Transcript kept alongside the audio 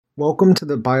Welcome to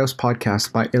the BIOS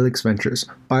podcast by Alix Ventures.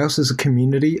 BIOS is a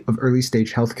community of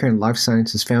early-stage healthcare and life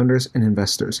sciences founders and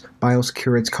investors. BIOS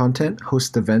curates content,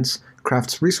 hosts events,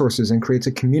 crafts resources, and creates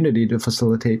a community to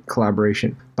facilitate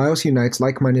collaboration. BIOS unites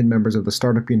like-minded members of the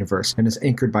startup universe and is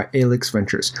anchored by Alix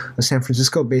Ventures, a San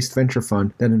Francisco-based venture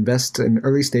fund that invests in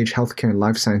early-stage healthcare and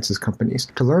life sciences companies.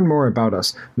 To learn more about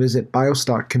us, visit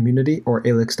bios.community or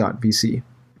alix.vc.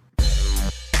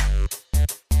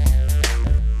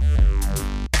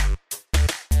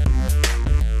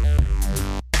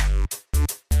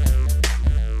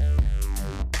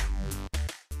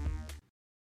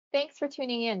 Thanks for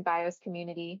tuning in, BIOS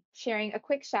community, sharing a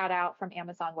quick shout out from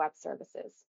Amazon Web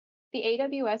Services. The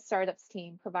AWS Startups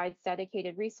team provides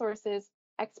dedicated resources,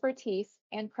 expertise,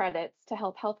 and credits to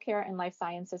help healthcare and life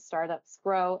sciences startups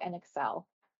grow and excel.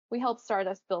 We help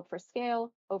startups build for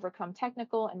scale, overcome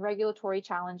technical and regulatory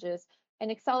challenges, and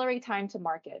accelerate time to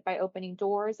market by opening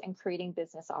doors and creating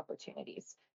business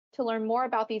opportunities. To learn more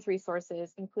about these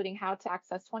resources, including how to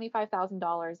access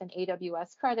 $25,000 in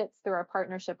AWS credits through our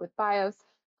partnership with BIOS,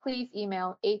 please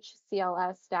email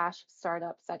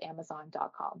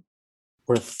hcls-startups@amazon.com.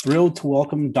 We're thrilled to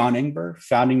welcome Don Ingber,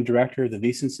 founding director of the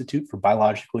Wyss Institute for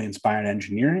Biologically Inspired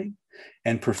Engineering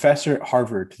and professor at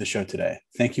Harvard, to the show today.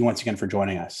 Thank you once again for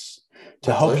joining us.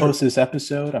 To help host this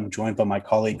episode, I'm joined by my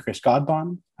colleague, Chris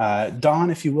Godbon.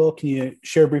 Don, if you will, can you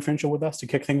share a brief intro with us to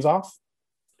kick things off?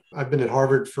 I've been at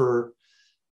Harvard for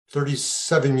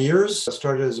 37 years. I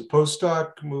started as a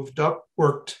postdoc, moved up,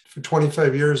 worked for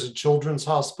 25 years at Children's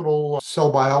Hospital, cell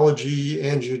biology,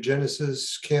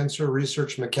 angiogenesis, cancer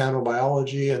research,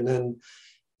 mechanobiology, and then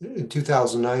in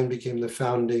 2009 became the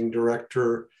founding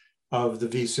director of the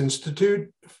Wyss Institute,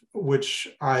 which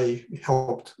I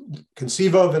helped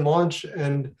conceive of and launch.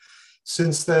 And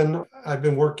since then, I've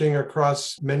been working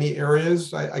across many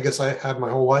areas. I guess I have my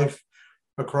whole life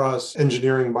across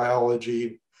engineering,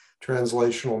 biology,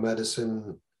 translational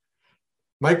medicine,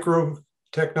 micro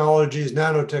technologies,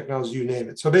 nanotechnology, you name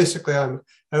it. So basically, I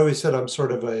always said I'm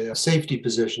sort of a safety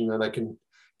position that I can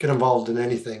get involved in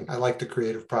anything. I like the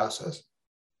creative process.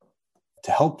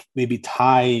 To help maybe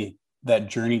tie that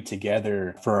journey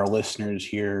together for our listeners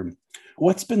here,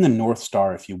 what's been the North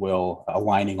Star, if you will,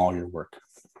 aligning all your work?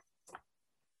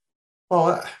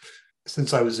 Well,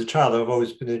 since I was a child, I've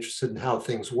always been interested in how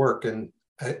things work. And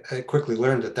I quickly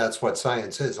learned that that's what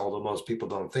science is, although most people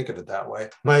don't think of it that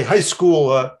way. My high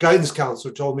school guidance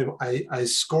counselor told me I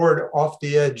scored off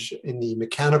the edge in the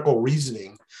mechanical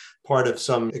reasoning part of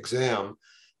some exam.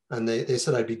 And they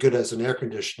said I'd be good as an air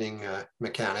conditioning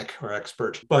mechanic or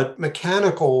expert. But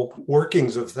mechanical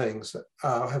workings of things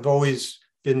have always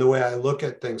been the way I look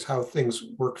at things, how things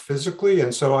work physically.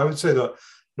 And so I would say the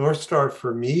North Star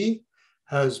for me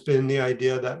has been the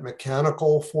idea that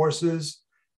mechanical forces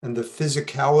and the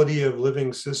physicality of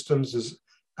living systems is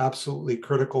absolutely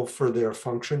critical for their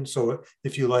function. So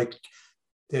if you like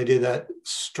the idea that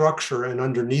structure and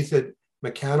underneath it,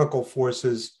 mechanical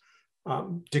forces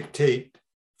dictate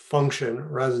function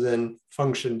rather than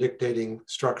function dictating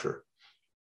structure.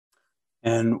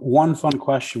 And one fun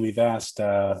question we've asked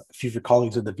a few of your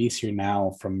colleagues at the Wyss here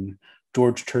now, from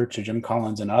George Church to Jim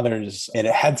Collins and others, and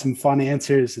it had some fun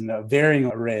answers, and a varying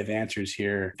array of answers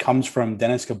here comes from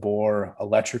Dennis Gabor,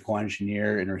 electrical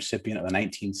engineer and recipient of the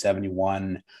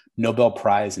 1971 Nobel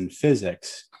Prize in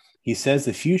Physics. He says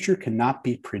the future cannot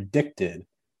be predicted,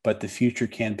 but the future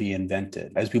can be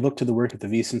invented. As we look to the work at the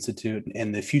Wyss Institute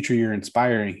and the future you're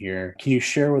inspiring here, can you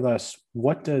share with us,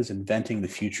 what does inventing the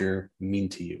future mean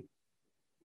to you?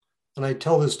 And I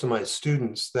tell this to my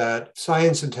students, that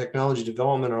science and technology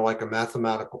development are like a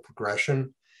mathematical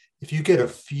progression. If you get a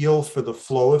feel for the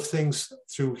flow of things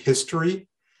through history,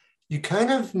 you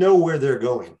kind of know where they're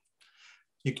going.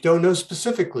 You don't know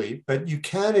specifically, but you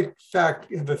can, in fact,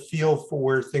 have a feel for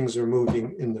where things are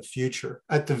moving in the future.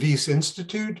 At the Wyss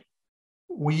Institute,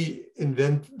 we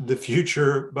invent the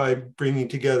future by bringing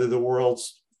together the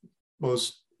world's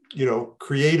most,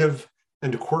 creative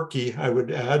and quirky, I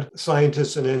would add,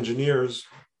 scientists and engineers,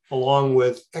 along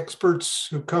with experts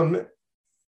who come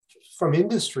from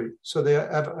industry. So they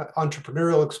have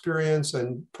entrepreneurial experience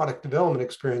and product development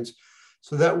experience,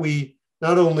 so that we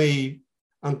not only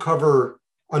uncover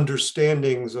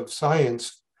understandings of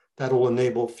science that will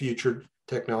enable future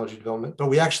technology development, but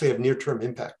we actually have near-term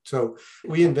impact. So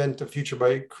we invent the future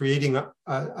by creating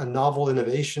a novel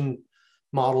innovation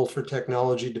model for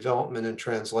technology development and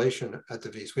translation at the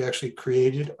Wyss. We actually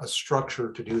created a structure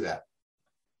to do that.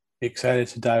 Excited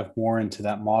to dive more into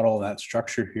that model, that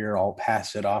structure here. I'll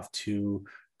pass it off to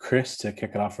Chris to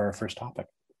kick it off for our first topic.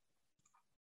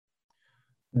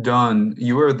 Don,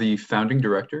 you are the founding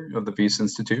director of the Wyss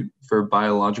Institute for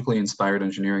Biologically Inspired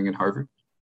Engineering at Harvard,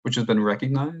 which has been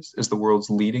recognized as the world's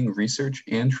leading research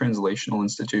and translational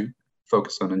institute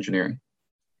focused on engineering.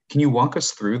 Can you walk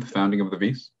us through the founding of the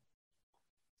Wyss?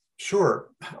 Sure.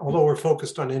 Although we're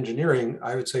focused on engineering,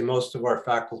 I would say most of our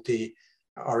faculty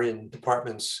are in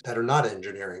departments that are not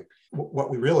engineering. What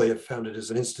we really have founded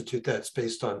is an institute that's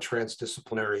based on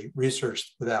transdisciplinary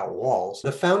research without walls.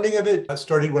 The founding of it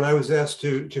started when I was asked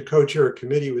to co-chair a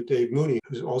committee with Dave Mooney,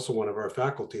 who's also one of our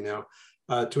faculty now,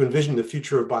 to envision the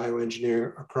future of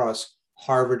bioengineering across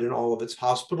Harvard and all of its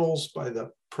hospitals by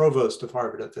the provost of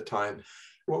Harvard at the time.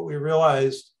 What we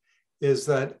realized is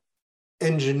that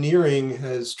engineering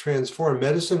has transformed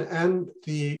medicine and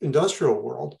the industrial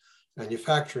world,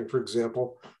 manufacturing, for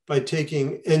example, by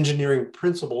taking engineering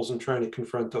principles and trying to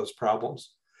confront those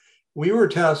problems. We were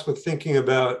tasked with thinking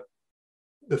about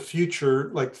the future,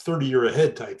 like 30-year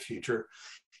ahead type future.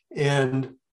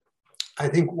 And I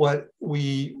think what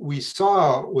we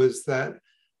saw was that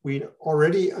we'd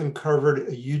already uncovered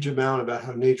a huge amount about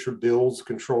how nature builds,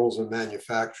 controls, and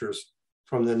manufactures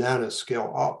from the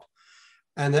nanoscale up.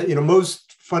 And that,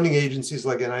 most funding agencies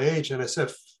like NIH,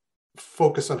 NSF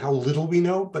focus on how little we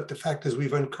know, but the fact is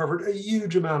we've uncovered a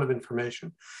huge amount of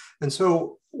information. And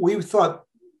so we thought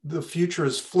the future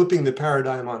is flipping the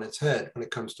paradigm on its head when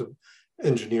it comes to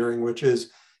engineering, which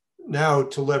is now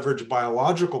to leverage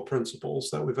biological principles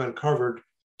that we've uncovered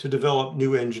to develop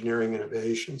new engineering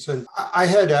innovations. And I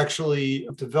had actually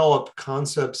developed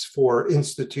concepts for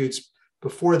institutes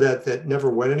before that never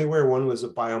went anywhere. One was a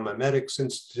biomimetics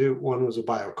institute, one was a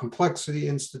biocomplexity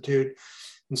institute.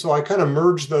 And so I kind of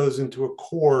merged those into a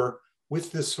core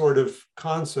with this sort of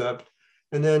concept.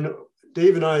 And then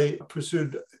Dave and I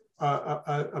pursued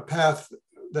a path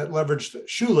that leveraged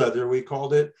shoe leather, we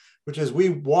called it, which is we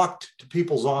walked to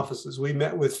people's offices. We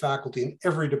met with faculty in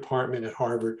every department at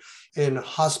Harvard, in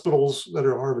hospitals that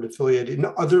are Harvard affiliated, in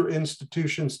other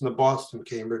institutions in the Boston,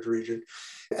 Cambridge region.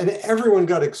 And everyone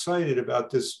got excited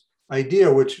about this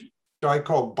idea, which I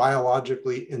call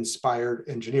biologically inspired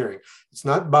engineering. It's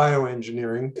not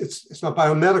bioengineering. It's not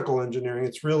biomedical engineering.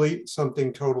 It's really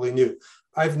something totally new.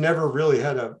 I've never really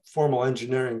had a formal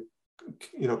engineering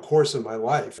course in my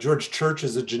life. George Church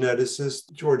is a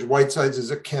geneticist. George Whitesides is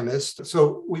a chemist.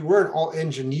 So we weren't all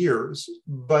engineers,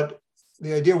 but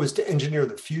the idea was to engineer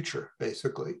the future,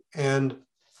 basically. And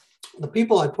the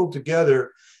people I pulled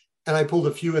together, and I pulled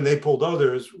a few and they pulled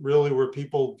others, really were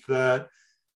people that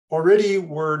already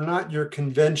were not your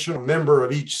conventional member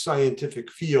of each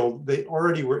scientific field. They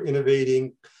already were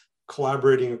innovating,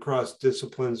 collaborating across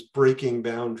disciplines, breaking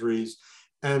boundaries,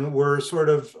 and were sort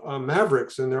of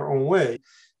mavericks in their own way.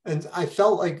 And I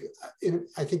felt like,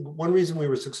 I think one reason we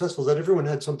were successful is that everyone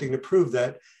had something to prove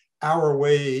that our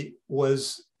way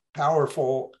was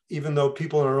powerful, even though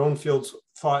people in our own fields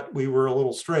thought we were a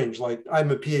little strange. Like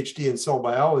I'm a PhD in cell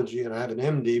biology and I have an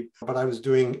MD, but I was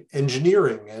doing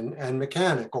engineering and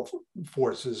mechanical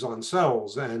forces on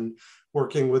cells and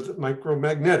working with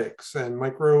micromagnetics and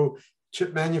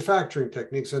microchip manufacturing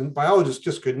techniques. And biologists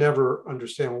just could never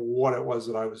understand what it was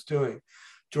that I was doing.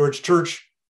 George Church,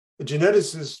 a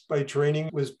geneticist by training,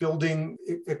 was building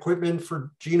equipment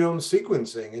for genome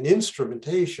sequencing and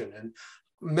instrumentation and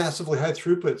massively high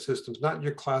throughput systems, not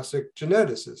your classic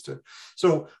geneticist.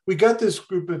 So we got this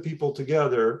group of people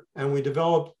together and we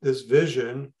developed this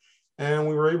vision, and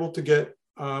we were able to get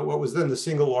what was then the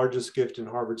single largest gift in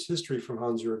Harvard's history from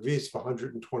Hans-Jörg Wyss,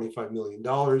 $125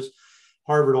 million.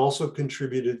 Harvard also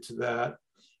contributed to that.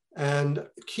 And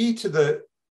key to the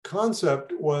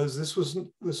concept was this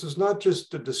was not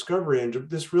just a discovery engine,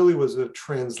 this really was a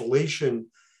translation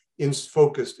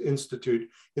focused institute,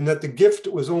 in that the gift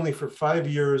was only for 5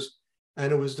 years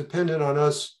and it was dependent on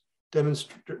us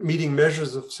meeting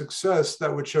measures of success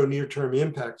that would show near-term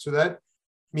impact. So that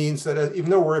means that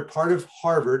even though we're a part of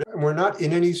Harvard and we're not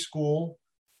in any school,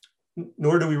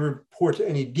 nor do we report to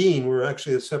any dean, we're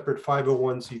actually a separate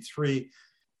 501c3,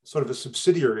 sort of a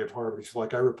subsidiary of Harvard. If you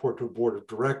like, I report to a board of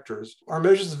directors. Our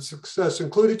measures of success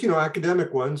included,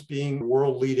 academic ones, being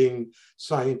world-leading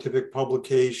scientific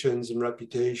publications and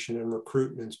reputation and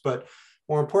recruitments. But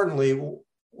more importantly,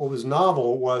 what was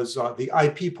novel was the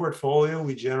IP portfolio.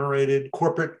 We generated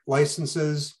corporate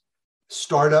licenses,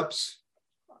 startups,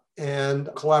 and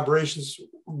collaborations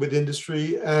with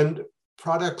industry and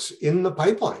products in the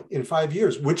pipeline in 5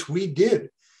 years, which we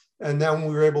did. And then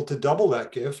we were able to double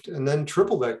that gift and then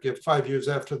triple that gift 5 years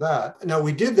after that. Now,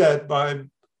 we did that by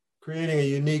creating a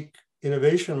unique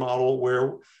innovation model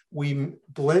where we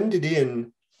blended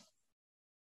in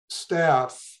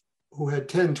staff who had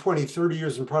 10, 20, 30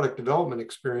 years in product development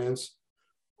experience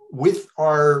with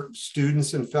our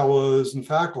students and fellows and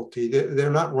faculty.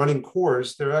 They're not running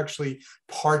cores, they're actually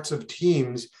parts of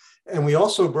teams. And we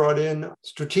also brought in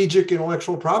strategic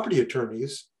intellectual property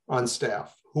attorneys on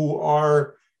staff who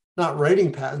are not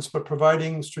writing patents, but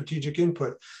providing strategic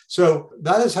input. So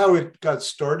that is how it got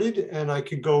started. And I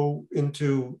could go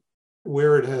into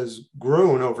where it has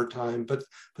grown over time, but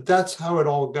that's how it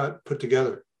all got put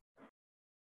together.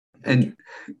 And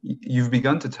you've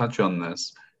begun to touch on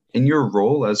this. In your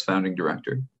role as founding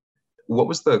director, what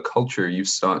was the culture you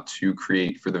sought to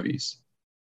create for the VEAS?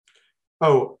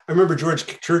 Oh, I remember George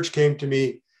Church came to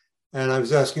me and I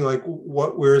was asking like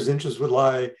where his interest would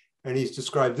lie. And he's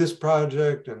described this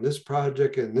project and this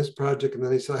project and this project. And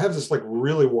then he said, I have this like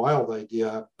really wild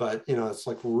idea, but it's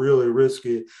like really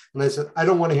risky. And I said, I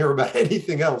don't want to hear about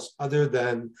anything else other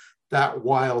than that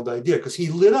wild idea, because he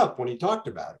lit up when he talked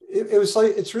about it. It was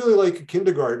like, it's really like a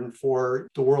kindergarten for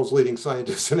the world's leading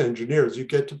scientists and engineers. You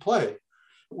get to play.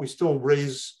 We still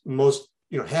raise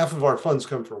half of our funds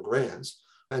come from grants.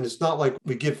 And it's not like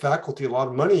we give faculty a lot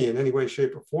of money in any way,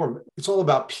 shape, or form. It's all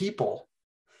about people.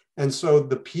 And so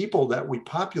the people that we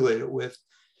populate it with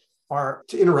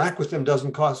to interact with them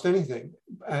doesn't cost anything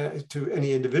to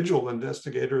any individual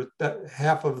investigator. That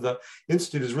half of the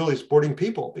institute is really supporting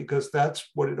people, because that's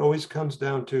what it always comes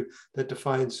down to that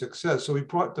defines success. So we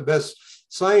brought the best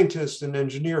scientists and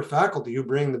engineer faculty who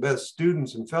bring the best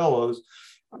students and fellows,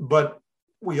 but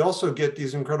we also get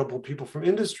these incredible people from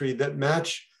industry that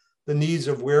match the needs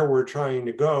of where we're trying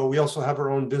to go. We also have our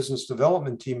own business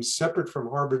development team separate from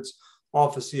Harvard's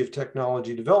Office of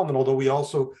Technology Development, although we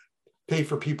also pay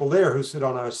for people there who sit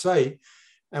on our site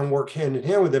and work hand in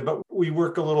hand with them. But we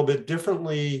work a little bit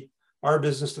differently. Our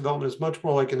business development is much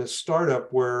more like in a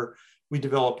startup where we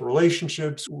develop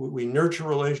relationships, we nurture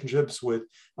relationships with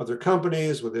other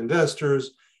companies, with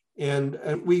investors, and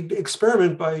we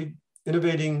experiment by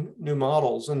innovating new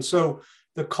models. And so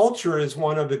the culture is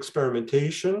one of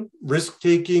experimentation,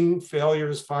 risk-taking. Failure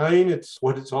is fine. It's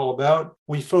what it's all about.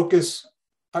 We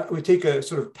take a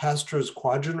sort of Pasteur's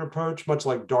quadrant approach, much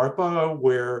like DARPA,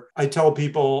 where I tell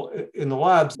people in the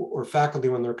labs or faculty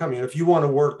when they're coming, if you want to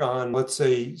work on, let's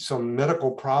say, some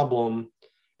medical problem,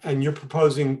 and you're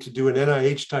proposing to do an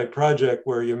NIH type project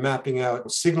where you're mapping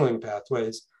out signaling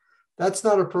pathways, that's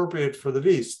not appropriate for the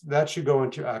VEAS. That should go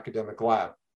into your academic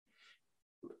lab.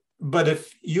 But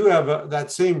if you have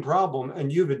that same problem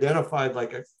and you've identified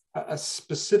like a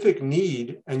specific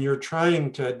need and you're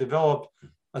trying to develop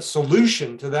a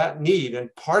solution to that need,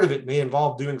 and part of it may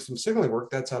involve doing some signaling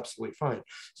work, that's absolutely fine.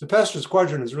 So Pasteur's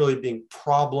quadrant is really being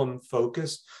problem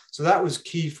focused. So that was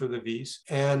key for the VEAS,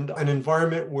 and an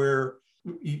environment where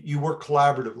you work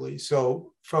collaboratively.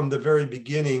 So from the very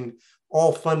beginning,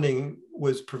 all funding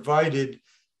was provided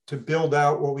to build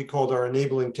out what we called our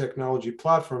enabling technology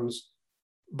platforms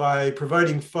by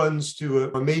providing funds to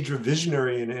a major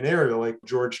visionary in an area like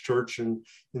George Church in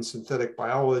synthetic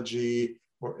biology,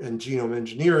 or in genome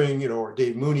engineering, or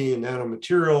Dave Mooney in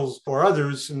nanomaterials, or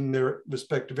others in their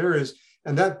respective areas.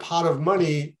 And that pot of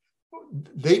money,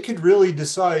 they could really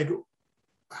decide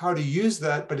how to use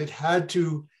that, but it had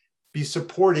to be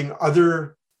supporting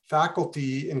other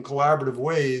faculty in collaborative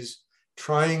ways,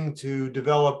 trying to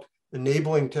develop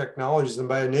enabling technologies. And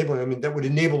by enabling, I mean, that would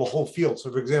enable the whole field. So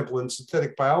for example, in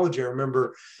synthetic biology, I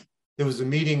remember there was a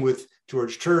meeting with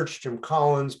George Church, Jim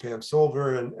Collins, Pam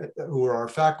Silver, and who were our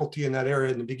faculty in that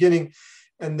area in the beginning.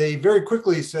 And they very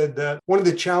quickly said that one of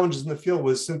the challenges in the field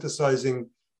was synthesizing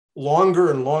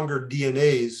longer and longer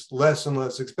DNAs less and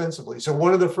less expensively. So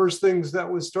one of the first things that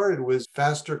was started was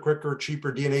faster, quicker,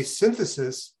 cheaper DNA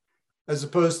synthesis, as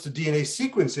opposed to DNA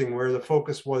sequencing, where the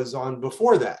focus was on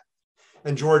before that.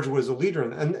 And George was a leader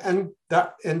in that. And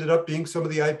that ended up being some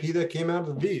of the IP that came out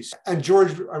of the VEAS. And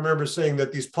George, I remember saying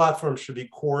that these platforms should be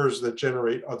cores that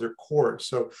generate other cores.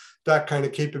 So that kind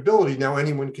of capability now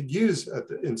anyone could use at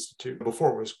the Institute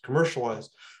before it was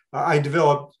commercialized. I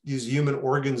developed these human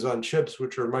organs on chips,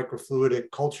 which are microfluidic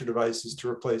culture devices to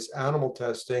replace animal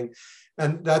testing.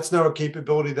 And that's now a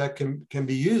capability that can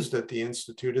be used at the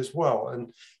Institute as well.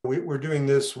 And we're doing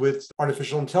this with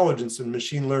artificial intelligence and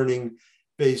machine learning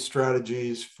based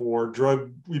strategies for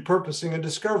drug repurposing and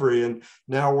discovery. And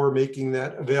now we're making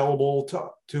that available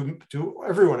to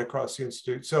everyone across the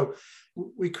Institute. So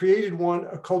we created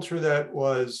a culture that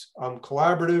was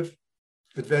collaborative,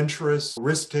 adventurous,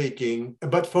 risk-taking,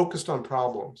 but focused on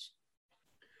problems.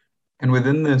 And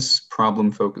within this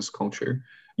problem-focused culture,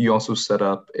 you also set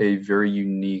up a very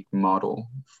unique model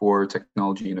for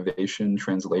technology innovation,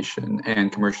 translation,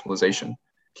 and commercialization.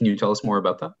 Can you tell us more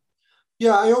about that?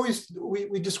 Yeah,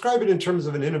 we describe it in terms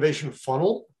of an innovation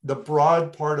funnel. The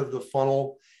broad part of the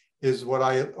funnel is what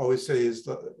I always say is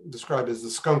described as the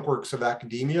skunk works of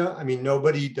academia. I mean,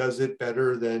 nobody does it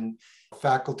better than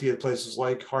faculty at places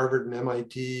like Harvard and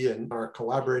MIT and our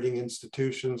collaborating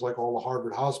institutions like all the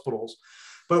Harvard hospitals.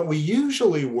 But we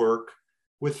usually work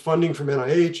with funding from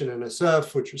NIH and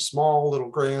NSF, which are small little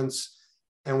grants,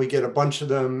 and we get a bunch of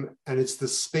them. And it's the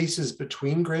spaces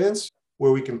between grants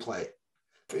where we can play.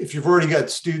 If you've already got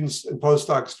students and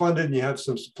postdocs funded and you have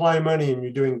some supply money and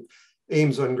you're doing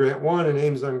aims on grant 1 and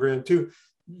aims on grant 2,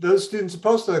 those students and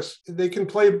postdocs, they can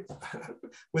play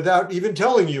without even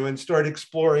telling you and start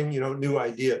exploring, new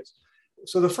ideas.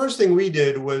 So the first thing we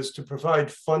did was to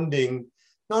provide funding,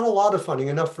 not a lot of funding,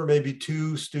 enough for maybe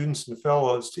 2 students and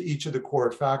fellows to each of the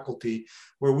core faculty,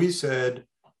 where we said,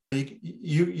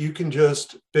 you can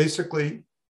just basically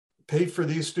pay for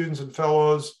these students and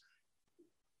fellows,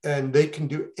 and they can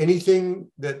do anything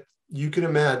that you can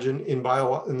imagine in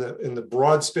the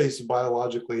broad space of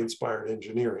biologically inspired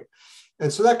engineering.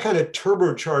 And so that kind of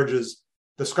turbocharges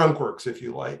the skunk works, if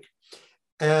you like.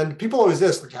 And people always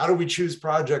ask, like, how do we choose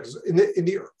projects?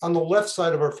 On the left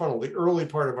side of our funnel, the early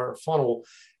part of our funnel,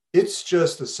 it's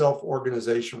just a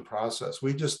self-organization process.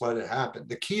 We just let it happen.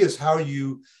 The key is how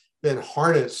you then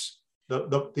harness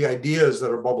the ideas that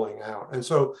are bubbling out. And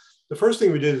so the first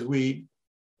thing we did is we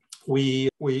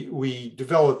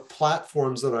developed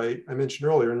platforms that I mentioned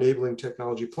earlier, enabling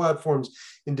technology platforms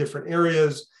in different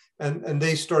areas. And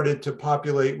they started to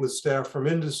populate with staff from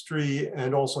industry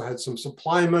and also had some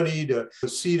supply money to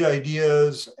seed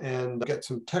ideas and get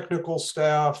some technical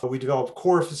staff. We developed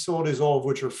core facilities, all of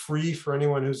which are free for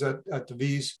anyone who's at the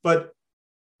VEAS. But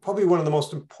probably one of the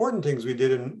most important things we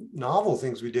did and novel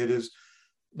things we did is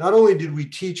not only did we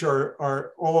teach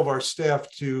all of our staff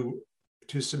to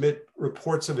submit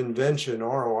reports of invention,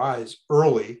 ROIs,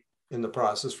 early in the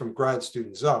process from grad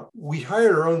students up, we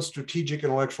hired our own strategic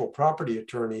intellectual property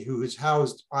attorney who is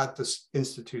housed at this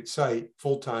institute site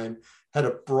full-time, had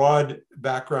a broad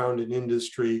background in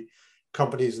industry,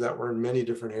 companies that were in many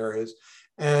different areas.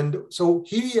 And so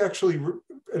he actually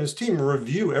and his team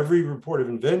review every report of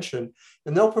invention,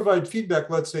 and they'll provide feedback,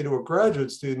 let's say, to a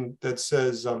graduate student that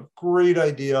says, great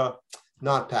idea,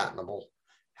 not patentable.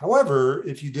 However,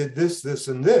 if you did this, this,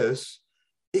 and this,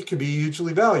 it could be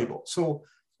hugely valuable. So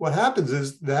what happens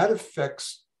is that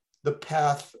affects the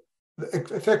path,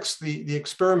 affects the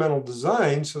experimental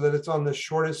design so that it's on the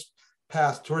shortest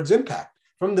path towards impact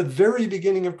from the very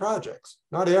beginning of projects,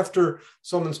 not after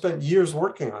someone spent years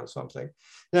working on something.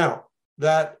 Now,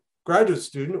 that graduate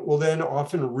student will then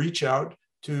often reach out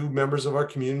to members of our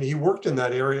community who worked in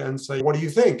that area and say, what do you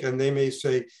think? And they may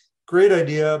say, great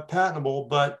idea, patentable,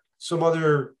 but some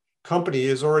other company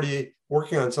is already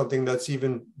working on something that's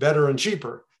even better and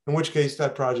cheaper, in which case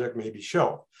that project may be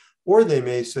shelved. Or they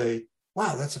may say,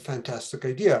 wow, that's a fantastic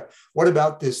idea. What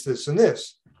about this, this, and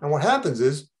this? And what happens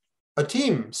is a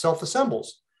team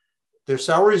self-assembles. Their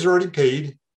salaries are already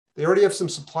paid. They already have some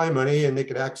supply money and they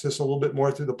could access a little bit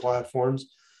more through the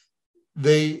platforms.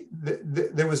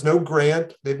 There was no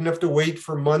grant. They didn't have to wait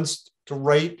for months to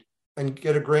write and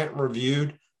get a grant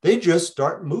reviewed. They just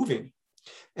start moving.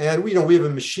 And we have a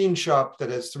machine shop that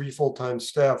has 3 full-time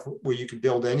staff where you could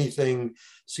build anything,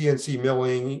 CNC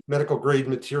milling, medical grade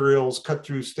materials, cut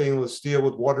through stainless steel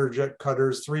with water jet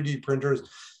cutters, 3D printers,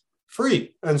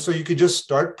 free. And so you could just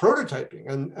start prototyping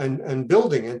and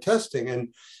building and testing.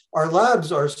 And our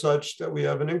labs are such that we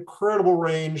have an incredible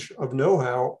range of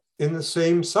know-how in the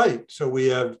same site. So we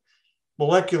have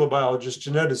molecular biologists,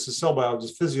 geneticists, cell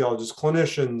biologists, physiologists,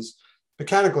 clinicians,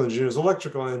 mechanical engineers,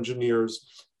 electrical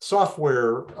engineers,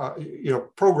 software,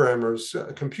 programmers,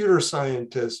 computer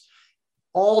scientists,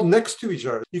 all next to each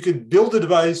other. You could build a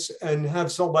device and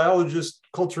have cell biologists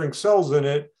culturing cells in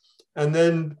it, and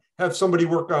then have somebody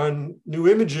work on new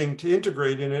imaging to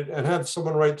integrate in it, and have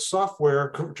someone write software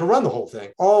to run the whole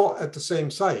thing, all at the same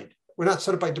site. We're not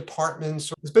set up by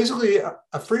departments. It's basically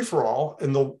a free-for-all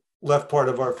in the left part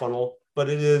of our funnel, but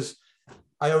it is,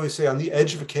 I always say, on the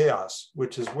edge of chaos,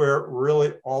 which is where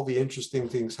really all the interesting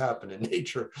things happen in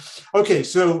nature. Okay,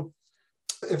 so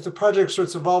if the project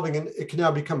starts evolving, and it can now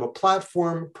become a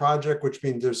platform project, which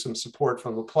means there's some support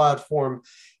from the platform,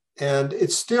 and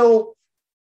it's still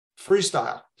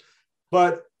freestyle.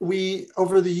 But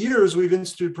over the years, we've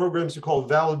instituted programs we call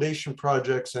validation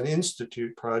projects and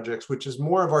institute projects, which is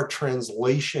more of our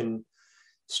translation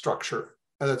structure.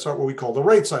 And that's what we call the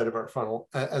right side of our funnel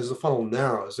as the funnel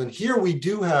narrows. And here we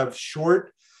do have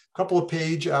short, couple of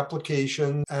page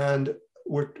applications. And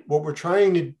what we're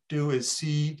trying to do is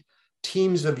seed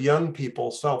teams of young people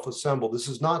self-assemble. This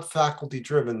is not faculty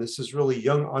driven. This is really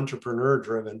young entrepreneur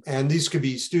driven. And these could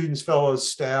be students, fellows,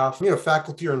 staff,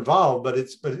 faculty are involved, but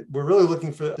we're really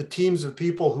looking for the teams of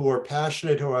people who are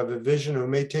passionate, who have a vision, who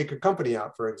may take a company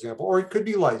out, for example, or it could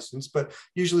be licensed, but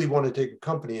usually want to take a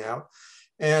company out.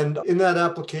 And in that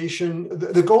application,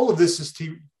 the goal of this is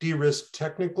to de-risk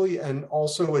technically and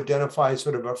also identify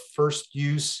sort of a first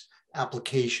use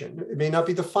application. It may not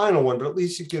be the final one, but at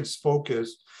least it gives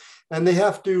focus. And they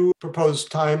have to propose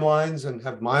timelines and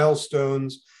have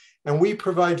milestones. And we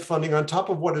provide funding on top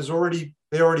of what they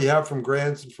already have from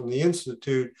grants and from the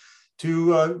Institute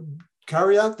to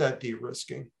carry out that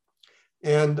de-risking.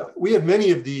 And we have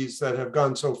many of these that have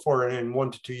gone so far in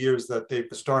 1 to 2 years that they've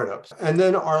been startups. And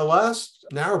then our last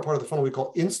narrow part of the funnel we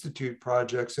call Institute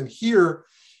projects. And here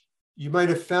you might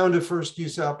have found a first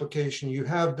use application, you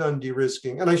have done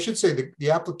de-risking. And I should say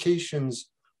the applications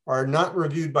are not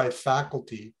reviewed by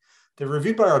faculty. They're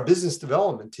reviewed by our business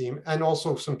development team and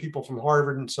also some people from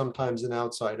Harvard and sometimes an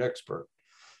outside expert.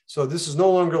 So this is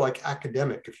no longer like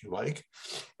academic, if you like.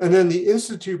 And then the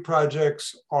Institute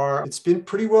projects it's been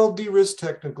pretty well de-risked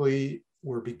technically.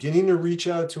 We're beginning to reach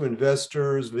out to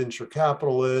investors, venture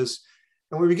capitalists,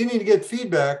 and we're beginning to get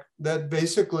feedback that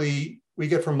basically we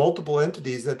get from multiple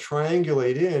entities that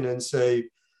triangulate in and say,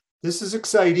 this is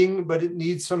exciting, but it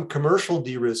needs some commercial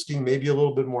de-risking, maybe a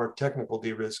little bit more technical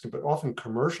de-risking, but often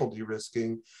commercial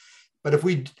de-risking. But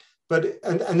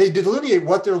and they delineate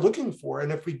what they're looking for.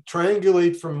 And if we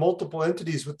triangulate from multiple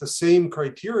entities with the same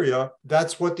criteria,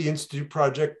 that's what the Institute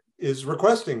project is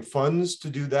requesting, funds to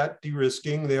do that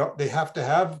de-risking. They have to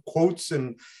have quotes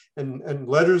and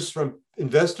letters from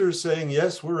investors saying,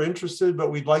 yes, we're interested,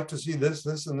 but we'd like to see this,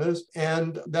 this, and this.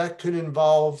 And that could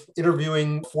involve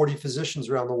interviewing 40 physicians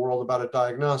around the world about a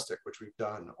diagnostic, which we've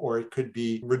done, or it could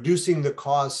be reducing the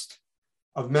cost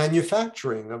of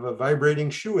manufacturing of a vibrating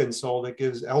shoe insole that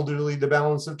gives elderly the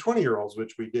balance of 20-year-olds,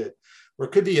 which we did. Or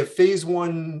it could be a phase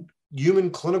 1 human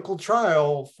clinical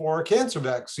trial for a cancer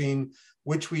vaccine,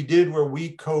 which we did where we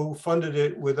co-funded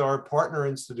it with our partner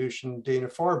institution,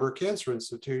 Dana-Farber Cancer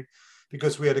Institute,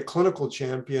 because we had a clinical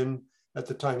champion at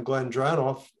the time, Glenn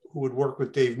Dranoff, who would work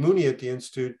with Dave Mooney at the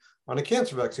Institute on a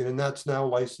cancer vaccine. And that's now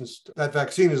licensed. That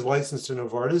vaccine is licensed to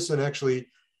Novartis. And actually,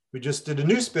 we just did a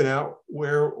new spin out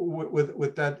where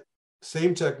with that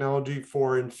same technology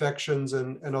for infections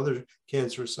and other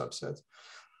cancer subsets.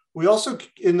 We also,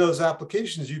 in those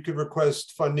applications, you could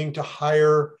request funding to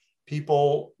hire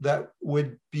people that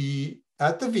would be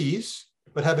at the V's,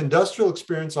 but have industrial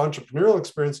experience, entrepreneurial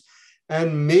experience,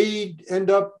 and may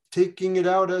end up taking it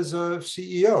out as a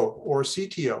CEO or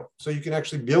CTO. So you can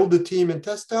actually build a team and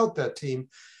test out that team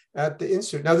at the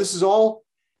Institute. Now, this is all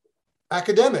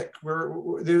academic, where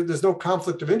there's no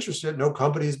conflict of interest yet. No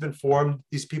company has been formed.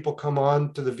 These people come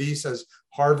on to the V's as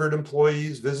Harvard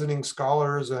employees, visiting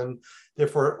scholars, and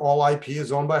therefore all IP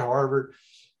is owned by Harvard.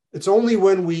 It's only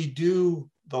when we do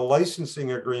the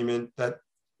licensing agreement that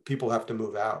people have to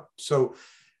move out. So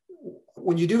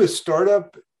when you do a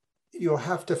startup, you'll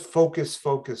have to focus,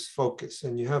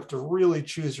 and you have to really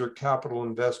choose your capital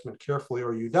investment carefully,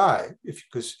 or you die.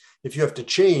 Because if you have to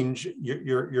change,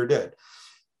 you're dead.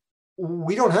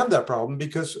 We don't have that problem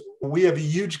because we have a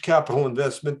huge capital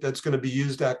investment that's going to be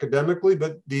used academically,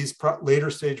 but these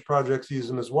later stage projects use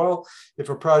them as well. If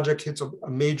a project hits a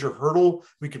major hurdle,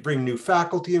 we could bring new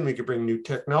faculty in, we could bring new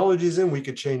technologies in, we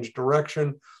could change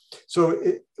direction. So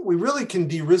we really can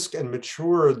de-risk and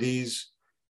mature these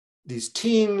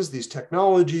teams, these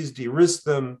technologies, de-risk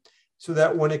them so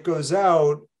that when it goes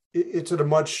out, it's at a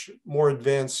much more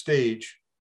advanced stage.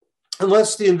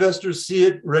 Unless the investors see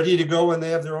it ready to go and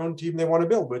they have their own team they want to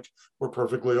build, which we're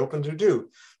perfectly open to do.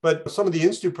 But some of the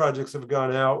Institute projects have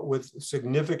gone out with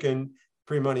significant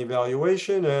pre-money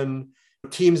valuation and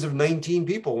teams of 19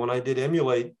 people. When I did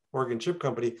Emulate, Oregon Chip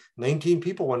Company, 19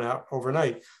 people went out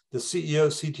overnight. The CEO,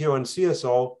 CTO, and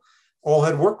CSO all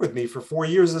had worked with me for 4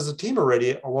 years as a team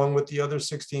already, along with the other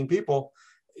 16 people.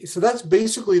 So that's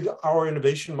basically our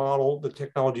innovation model, the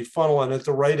technology funnel. And at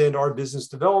the right end, our business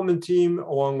development team,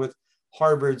 along with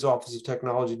Harvard's Office of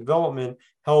Technology Development,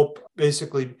 help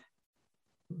basically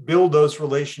build those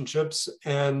relationships.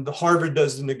 And Harvard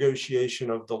does the negotiation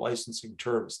of the licensing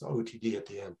terms, the OTD at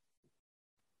the end.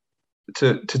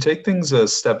 To take things a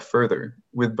step further,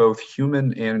 with both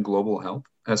human and global health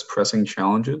as pressing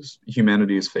challenges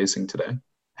humanity is facing today,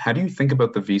 how do you think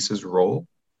about the VISA's role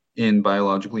in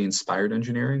biologically inspired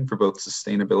engineering for both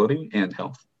sustainability and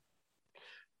health?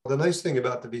 The nice thing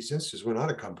about the VISA Institute is we're not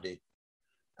a company.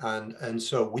 And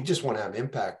so we just want to have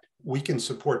impact. We can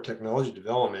support technology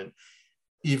development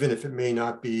even if it may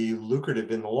not be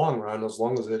lucrative in the long run, as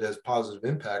long as it has positive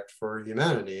impact for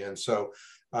humanity. And so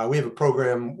we have a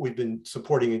program we've been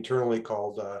supporting internally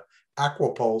called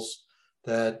Aquapulse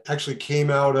that actually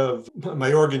came out of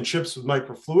my organ chips with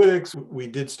microfluidics. We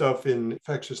did stuff in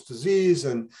infectious disease,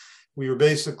 and we were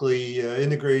basically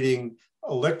integrating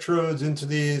electrodes into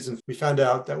these. And we found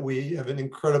out that we have an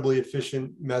incredibly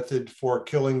efficient method for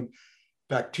killing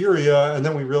bacteria. And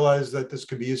then we realized that this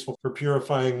could be useful for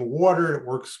purifying water. It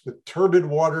works with turbid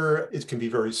water. It can be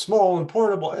very small and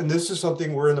portable. And this is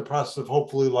something we're in the process of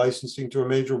hopefully licensing to a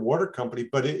major water company,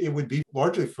 but it would be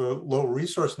largely for low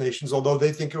resource nations, although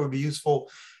they think it would be useful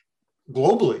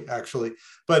globally, actually.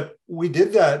 But we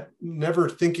did that never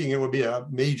thinking it would be a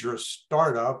major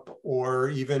startup, or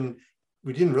even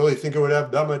we didn't really think it would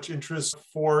have that much interest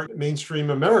for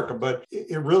mainstream America, but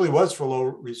it really was for low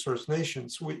resource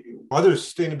nations. Other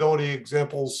sustainability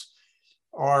examples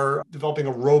are developing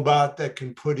a robot that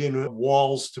can put in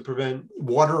walls to prevent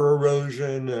water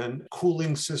erosion, and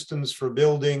cooling systems for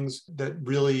buildings that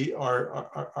really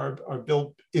are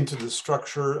built into the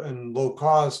structure and low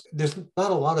cost. There's not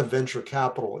a lot of venture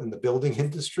capital in the building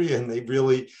industry, and they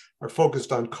really are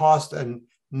focused on cost and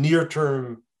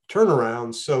near-term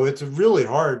turnarounds. So it's really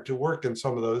hard to work in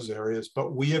some of those areas,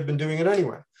 but we have been doing it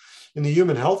anyway. In the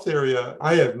human health area,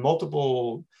 I have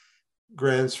multiple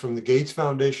grants from the Gates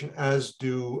Foundation, as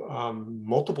do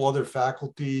multiple other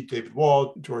faculty, David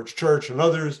Wall, George Church, and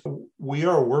others. We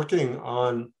are working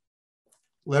on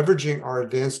leveraging our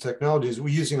advanced technologies. We're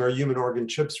using our human organ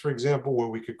chips, for example, where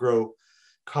we could grow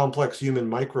complex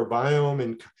human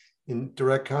microbiome in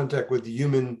direct contact with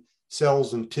human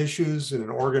cells and tissues in an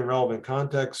organ-relevant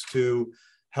context, to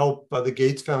help the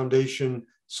Gates Foundation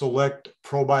select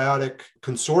probiotic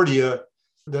consortia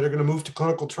that are going to move to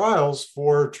clinical trials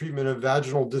for treatment of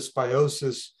vaginal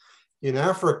dysbiosis in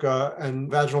Africa.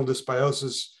 And vaginal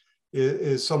dysbiosis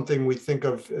is something we think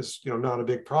of as, not a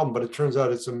big problem, but it turns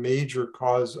out it's a major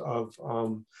cause of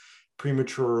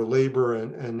premature labor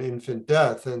and infant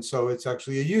death. And so it's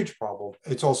actually a huge problem.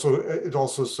 It's also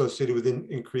associated with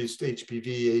increased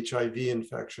HPV, HIV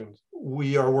infections.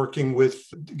 We are working with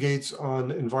Gates on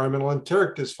environmental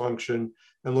enteric dysfunction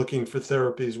and looking for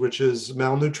therapies, which is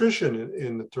malnutrition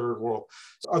in the third world.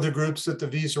 Other groups at the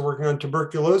VIS are working on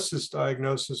tuberculosis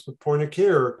diagnosis with point of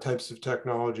care types of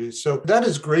technologies. So that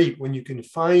is great when you can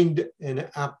find an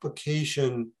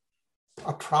application,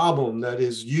 a problem that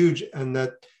is huge and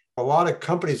that a lot of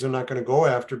companies are not going to go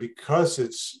after because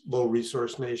it's low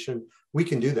resource nation. We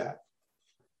can do that.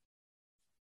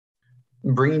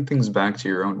 Bringing things back to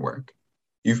your own work,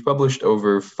 you've published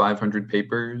over 500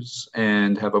 papers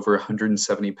and have over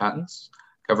 170 patents,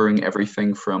 covering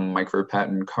everything from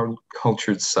micropattern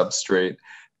cultured substrate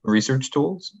research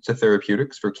tools to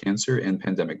therapeutics for cancer and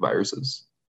pandemic viruses.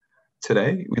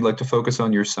 Today, we'd like to focus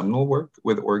on your seminal work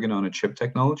with organ-on-a-chip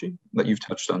technology that you've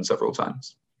touched on several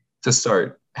times. To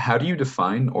start, how do you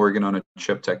define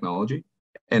organ-on-a-chip technology,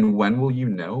 and when will you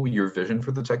know your vision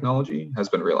for the technology has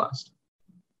been realized?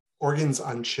 Organs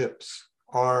on chips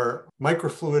are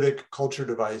microfluidic culture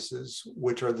devices,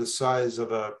 which are the size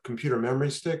of a computer memory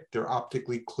stick. They're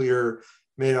optically clear,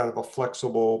 made out of a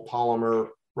flexible polymer,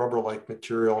 rubber-like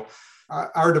material.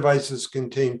 Our devices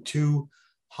contain two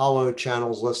hollow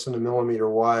channels less than a millimeter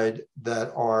wide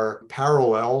that are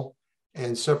parallel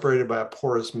and separated by a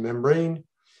porous membrane.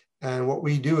 And what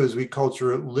we do is we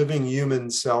culture living human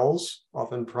cells,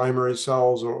 often primary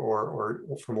cells or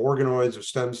from organoids or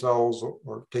stem cells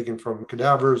or taken from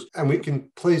cadavers. And we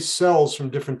can place cells from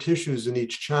different tissues in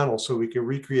each channel so we can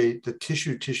recreate the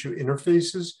tissue-tissue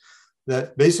interfaces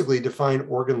that basically define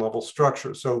organ level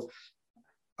structure. So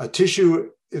a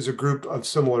tissue is a group of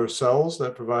similar cells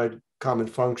that provide common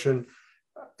function.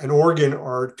 An organ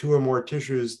are two or more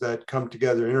tissues that come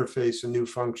together, interface, and new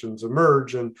functions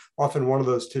emerge. And often one of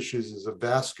those tissues is a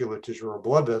vascular tissue or a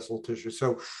blood vessel tissue.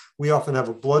 So we often have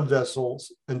a blood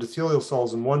vessels, endothelial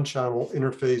cells in one channel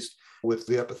interfaced with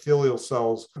the epithelial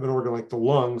cells of an organ like the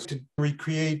lungs. To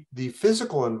recreate the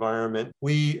physical environment,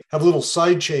 we have little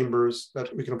side chambers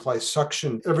that we can apply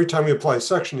suction. Every time we apply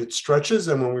suction, it stretches,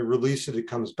 and when we release it, it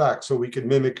comes back. So we can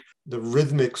mimic the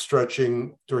rhythmic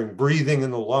stretching during breathing in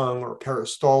the lung or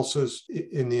peristalsis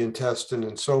in the intestine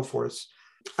and so forth.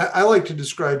 I like to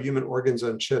describe human organs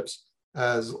on chips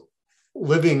as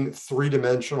living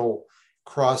three-dimensional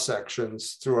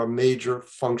cross-sections through a major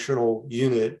functional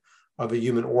unit of a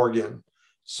human organ.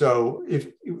 So if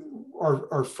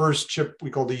our first chip,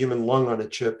 we called the human lung on a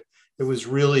chip, it was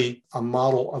really a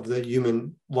model of the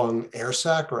human lung air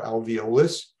sac or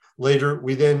alveolus. Later,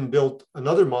 we then built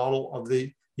another model of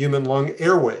the human lung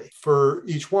airway. For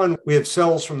each one, we have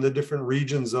cells from the different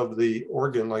regions of the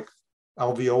organ, like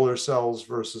alveolar cells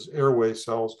versus airway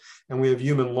cells. And we have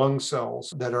human lung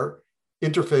cells that are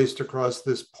interfaced across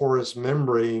this porous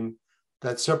membrane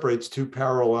that separates two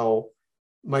parallel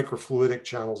microfluidic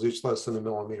channels, each less than a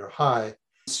millimeter high.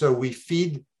 So we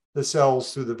feed the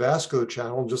cells through the vascular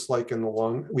channel, just like in the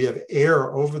lung. We have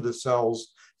air over the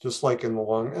cells, just like in the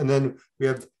lung. And then we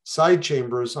have side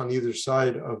chambers on either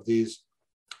side of these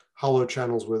hollow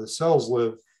channels where the cells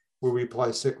live, where we apply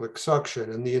cyclic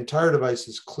suction. And the entire device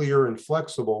is clear and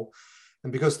flexible.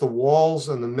 And because the walls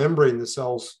and the membrane the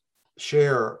cells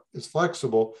share is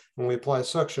flexible, when we apply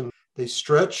suction, they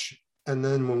stretch. And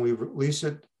then when we release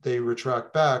it, they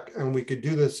retract back. And we could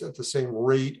do this at the same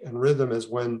rate and rhythm as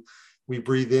when we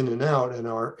breathe in and out and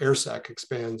our air sac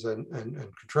expands and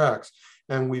contracts.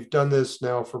 And we've done this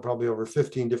now for probably over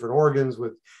 15 different organs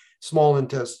with small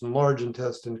intestine, large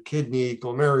intestine, kidney,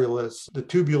 glomerulus, the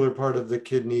tubular part of the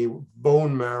kidney,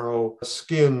 bone marrow,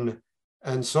 skin,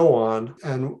 and so on.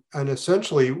 And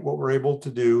essentially what we're able to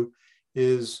do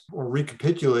is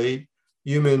recapitulate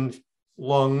human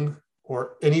lung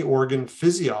or any organ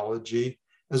physiology,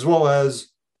 as well as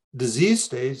disease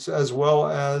states, as well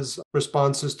as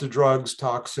responses to drugs,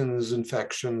 toxins,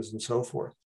 infections, and so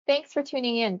forth. Thanks for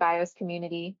tuning in, BIOS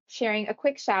community. Sharing a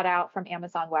quick shout out from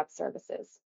Amazon Web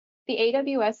Services. The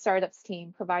AWS Startups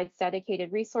team provides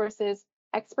dedicated resources,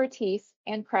 expertise,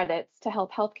 and credits to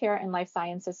help healthcare and life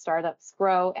sciences startups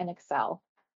grow and excel.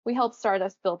 We help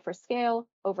startups build for scale,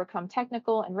 overcome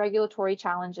technical and regulatory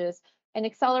challenges, and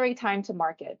accelerate time to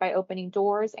market by opening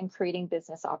doors and creating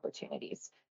business opportunities.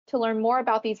 To learn more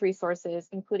about these resources,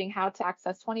 including how to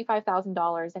access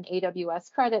 $25,000 in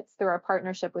AWS credits through our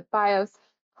partnership with BIOS,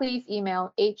 please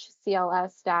email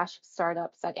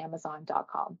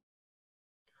hcls-startups@amazon.com.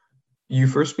 You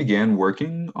first began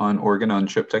working on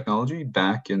organ-on-chip technology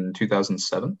back in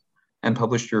 2007 and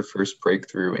published your first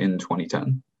breakthrough in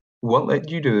 2010. What led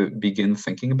you to begin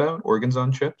thinking about organs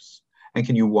on chips? And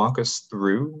can you walk us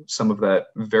through some of that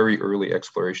very early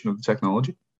exploration of the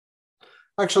technology?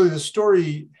 Actually, the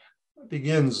story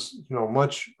begins,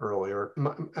 much earlier.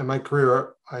 In my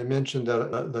career, I mentioned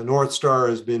that the North Star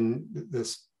has been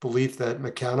this belief that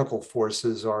mechanical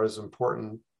forces are as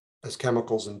important as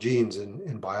chemicals and genes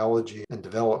in biology and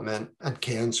development and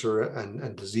cancer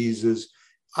and diseases.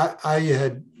 I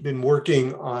had been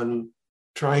working on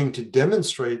trying to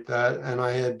demonstrate that, and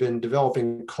I had been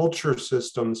developing culture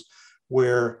systems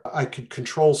where I could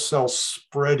control cell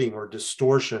spreading or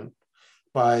distortion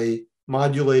by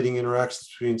modulating interactions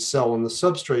between cell and the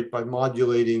substrate, by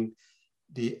modulating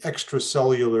the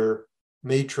extracellular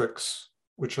matrix,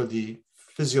 which are the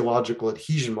physiological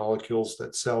adhesion molecules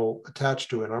that cell attach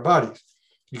to in our bodies.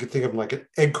 You could think of them like an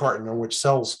egg carton on which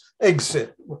eggs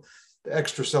sit. The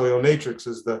extracellular matrix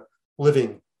is the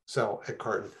living cell egg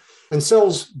carton. And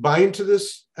cells bind to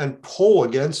this and pull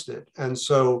against it. And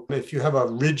so if you have a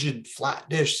rigid flat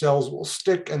dish, cells will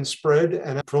stick and spread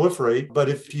and proliferate. But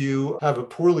if you have a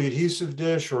poorly adhesive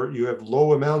dish or you have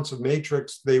low amounts of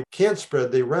matrix, they can't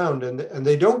spread, they round and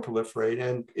they don't proliferate.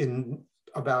 And in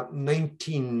about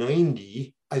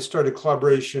 1990, I started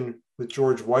collaboration with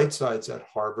George Whitesides at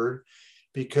Harvard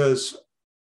because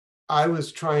I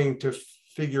was trying to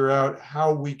figure out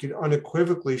how we could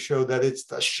unequivocally show that it's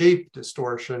the shape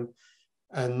distortion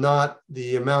and not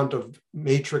the amount of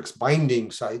matrix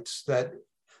binding sites that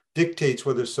dictates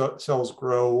whether cells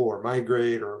grow or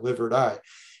migrate or live or die.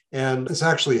 And this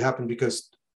actually happened because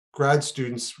grad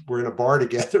students were in a bar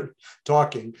together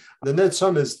talking. The net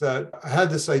sum is that I had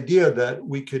this idea that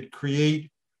we could create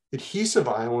adhesive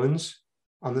islands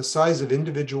on the size of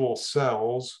individual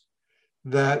cells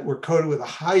that were coated with a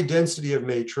high density of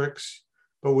matrix,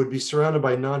 but would be surrounded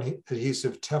by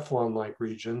non-adhesive Teflon-like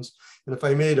regions. And if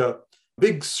I made a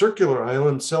big circular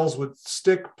island, cells would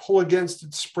stick, pull against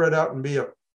it, spread out, and be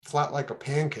flat like a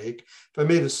pancake. If I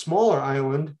made a smaller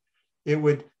island, it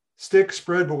would stick,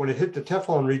 spread, but when it hit the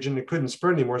Teflon region, it couldn't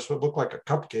spread anymore, so it looked like a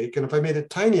cupcake. And if I made a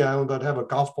tiny island, I'd have a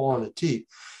golf ball on a tee.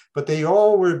 But they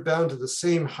all were bound to the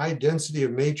same high density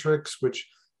of matrix, which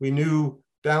we knew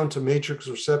bound to matrix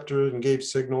receptors and gave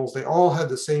signals. They all had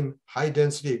the same high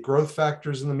density of growth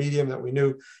factors in the medium that we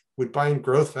knew would bind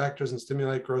growth factors and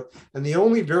stimulate growth. And the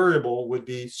only variable would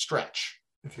be stretch,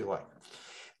 if you like.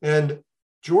 And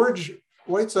George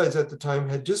Whitesides at the time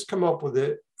had just come up with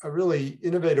a really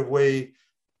innovative way,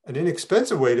 an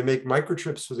inexpensive way to make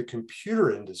microchips for the computer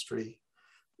industry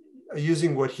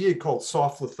using what he had called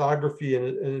soft lithography, and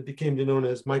it became known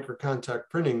as microcontact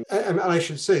printing. And I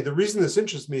should say, the reason this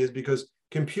interests me is because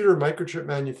computer microchip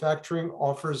manufacturing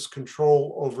offers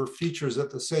control over features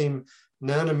that the same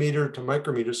nanometer to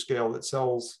micrometer scale that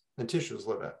cells and tissues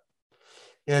live at.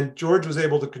 And George was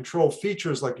able to control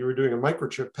features like you were doing a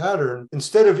microchip pattern.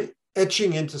 Instead of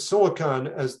etching into silicon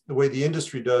as the way the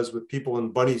industry does with people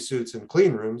in bunny suits and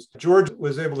clean rooms, George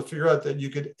was able to figure out that you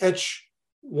could etch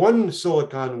one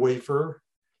silicon wafer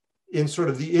in sort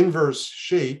of the inverse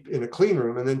shape in a clean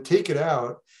room and then take it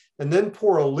out and then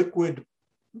pour a liquid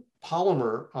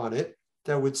polymer on it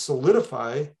that would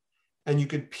solidify, and you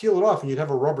could peel it off and you'd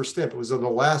have a rubber stamp. It was an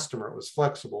elastomer, it was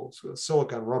flexible, so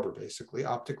silicon rubber, basically,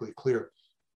 optically clear.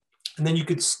 And then you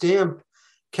could stamp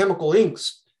chemical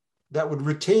inks that would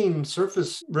retain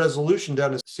surface resolution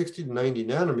down to 60 to 90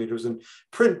 nanometers and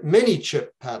print many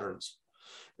chip patterns.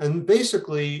 And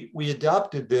basically, we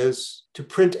adopted this to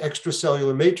print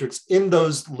extracellular matrix in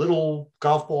those little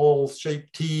golf ball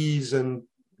shaped T's and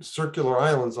circular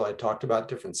islands that I talked about,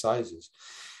 different sizes.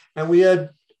 And we had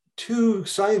 2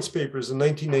 science papers in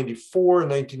 1994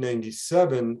 and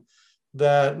 1997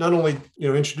 that not only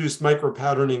introduced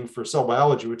micropatterning for cell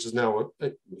biology, which is now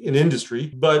an industry,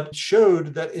 but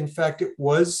showed that in fact it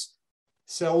was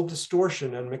cell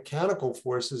distortion and mechanical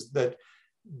forces that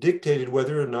dictated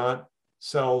whether or not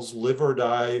cells live or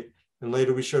die. And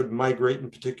later we showed migrate in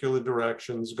particular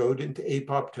directions, go into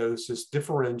apoptosis,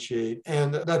 differentiate.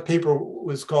 And that paper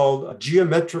was called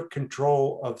Geometric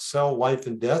Control of Cell Life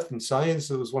and Death in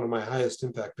Science. It was one of my highest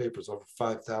impact papers, over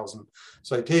 5,000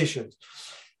 citations.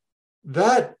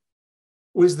 That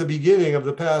was the beginning of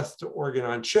the path to organ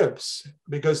on chips,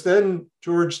 because then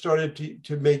George started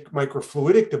to make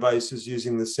microfluidic devices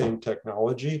using the same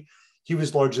technology. He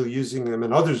was largely using them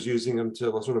and others using them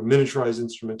to sort of miniaturize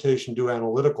instrumentation, do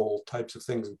analytical types of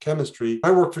things in chemistry.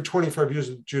 I worked for 25 years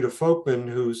with Judah Folkman,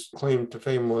 whose claim to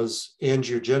fame was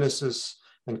angiogenesis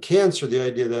and cancer, the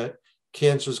idea that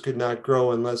cancers could not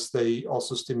grow unless they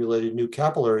also stimulated new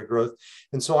capillary growth.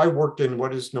 And so I worked in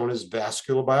what is known as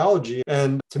vascular biology.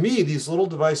 And to me, these little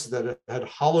devices that had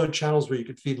hollow channels where you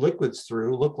could feed liquids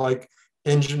through look like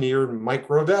engineered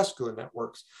microvascular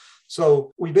networks.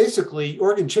 So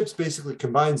organ chips basically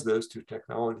combines those 2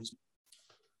 technologies.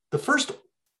 The first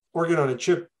organ on a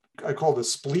chip I called a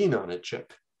spleen on a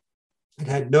chip. It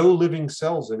had no living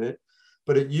cells in it,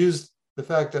 but it used the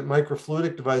fact that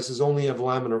microfluidic devices only have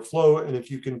laminar flow. And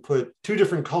if you can put 2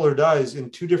 different color dyes in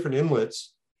 2 different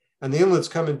inlets, and the inlets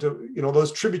come into,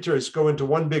 those tributaries go into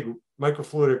one big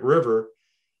microfluidic river,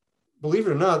 believe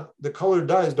it or not, the colored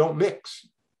dyes don't mix.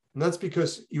 And that's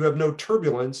because you have no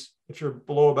turbulence if you're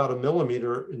below about 1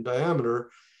 millimeter in diameter,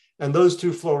 and those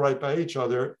 2 flow right by each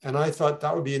other. And I thought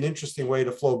that would be an interesting way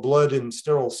to flow blood and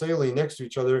sterile saline next to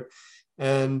each other,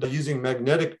 and using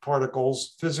magnetic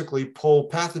particles physically pull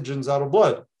pathogens out of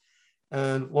blood.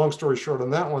 And long story short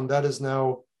on that one, that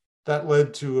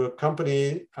led to a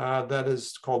company that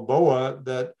is called BOA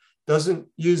that doesn't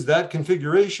use that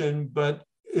configuration, but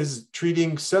is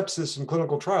treating sepsis in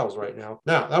clinical trials right now.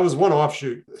 Now, that was one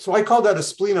offshoot. So I call that a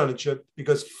spleen on a chip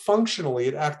because functionally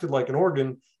it acted like an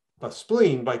organ, a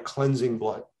spleen, by cleansing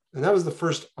blood. And that was the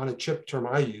first on a chip term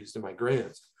I used in my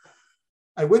grants.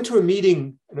 I went to a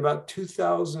meeting in about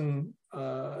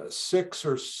 2006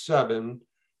 or 7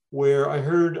 where I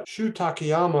heard Shu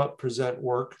Takayama present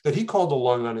work that he called a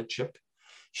lung on a chip.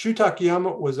 Shu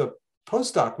Takayama was a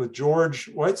postdoc with George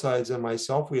Whitesides and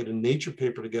myself. We had a Nature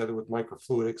paper together with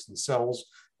microfluidics and cells,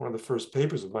 one of the first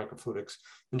papers of microfluidics,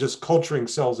 and just culturing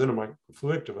cells in a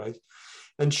microfluidic device.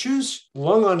 And Shu's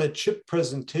lung on a chip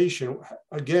presentation,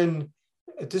 again,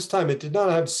 at this time, it did not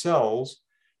have cells,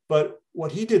 but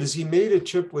what he did is he made a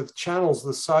chip with channels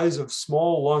the size of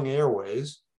small lung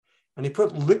airways, and he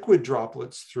put liquid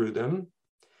droplets through them.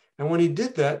 And when he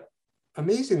did that,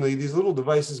 amazingly, these little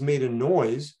devices made a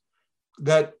noise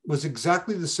that was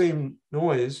exactly the same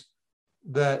noise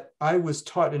that I was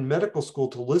taught in medical school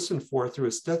to listen for through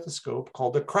a stethoscope,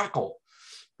 called a crackle,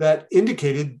 that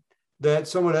indicated that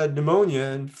someone had pneumonia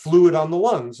and fluid on the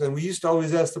lungs. And we used to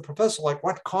always ask the professor, like,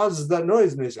 what causes that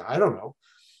noise? And they said, I don't know.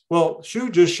 Well, Shu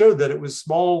just showed that it was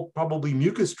small, probably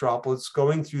mucus droplets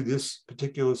going through this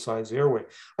particular size airway.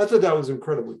 I thought that was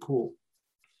incredibly cool.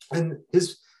 And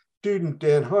his student,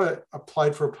 Dan Hutt,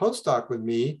 applied for a postdoc with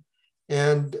me.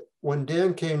 And when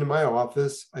Dan came to my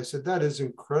office, I said, that is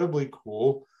incredibly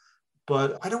cool,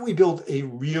 but why don't we build a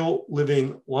real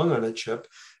living lung on a chip?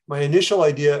 My initial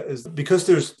idea is because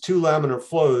there's 2 laminar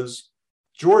flows,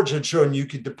 George had shown you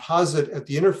could deposit at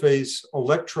the interface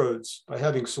electrodes by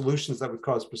having solutions that would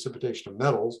cause precipitation of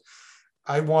metals.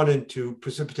 I wanted to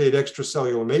precipitate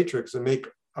extracellular matrix and make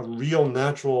a real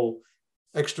natural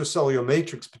extracellular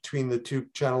matrix between the 2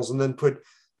 channels, and then put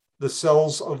the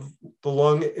cells of the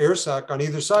lung air sac on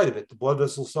either side of it, the blood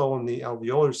vessel cell and the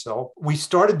alveolar cell. We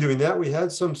started doing that. We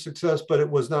had some success, but it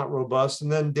was not robust.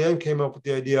 And then Dan came up with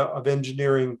the idea of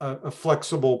engineering a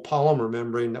flexible polymer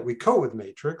membrane that we coat with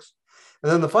matrix.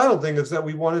 And then the final thing is that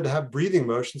we wanted to have breathing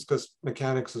motions because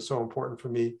mechanics is so important for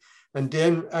me. And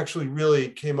Dan actually really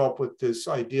came up with this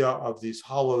idea of these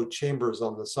hollow chambers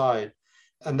on the side.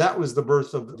 And that was the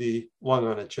birth of the lung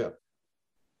on a chip.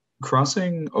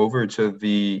 Crossing over to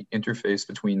the interface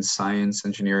between science,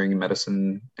 engineering,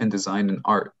 medicine, and design and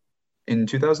art. In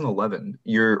 2011,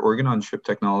 your organ-on-chip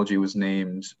technology was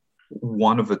named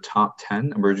one of the top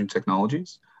 10 emerging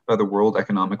technologies by the World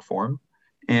Economic Forum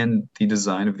and the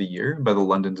Design of the Year by the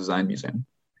London Design Museum.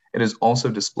 It is also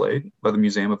displayed by the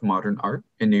Museum of Modern Art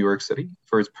in New York City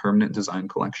for its permanent design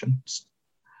collections.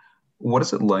 What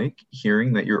is it like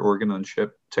hearing that your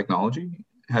organ-on-chip technology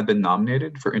had been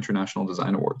nominated for international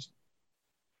design awards?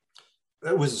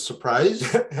 It was a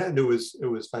surprise, and it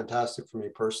was fantastic for me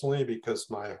personally because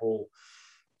my whole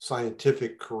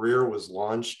scientific career was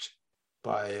launched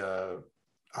by a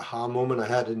aha moment I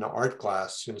had in an art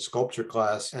class, in a sculpture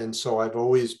class. And so I've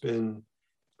always been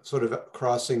sort of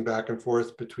crossing back and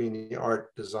forth between the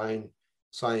art, design,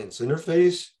 science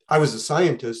interface. I was a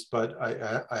scientist, but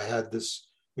I had this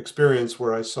experience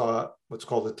where I saw what's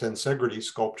called a tensegrity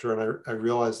sculpture, and I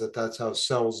realized that that's how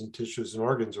cells and tissues and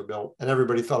organs are built. And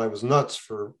everybody thought I was nuts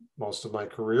for most of my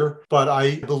career, but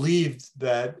I believed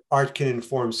that art can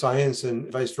inform science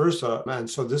and vice versa. And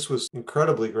so this was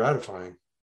incredibly gratifying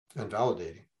and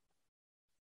validating.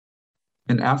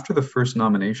 And after the first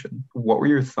nomination, what were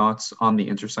your thoughts on the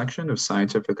intersection of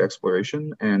scientific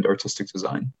exploration and artistic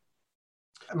design?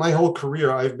 My whole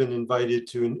career, I've been invited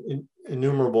to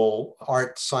innumerable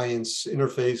art science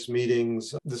interface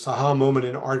meetings. This aha moment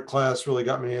in art class really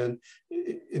got me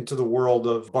into the world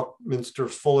of Buckminster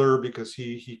Fuller because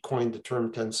he coined the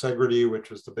term tensegrity, which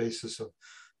was the basis of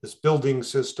this building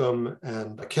system.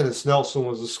 And Kenneth Snelson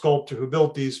was a sculptor who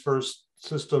built these first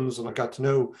systems. And I got to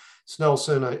know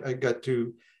Snelson. I got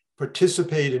to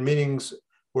participate in meetings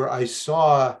where I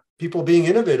saw people being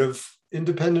innovative,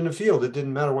 independent of field. It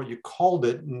didn't matter what you called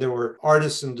it. And there were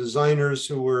artists and designers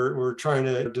who were trying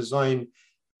to design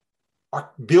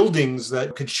buildings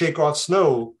that could shake off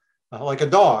snow like a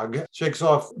dog shakes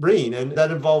off rain. And that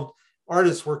involved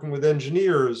artists working with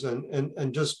engineers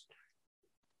and just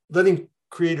letting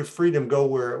creative freedom go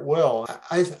where it will.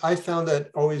 I found that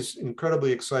always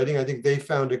incredibly exciting. I think they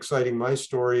found exciting my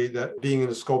story, that being in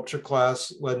a sculpture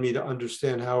class led me to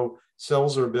understand how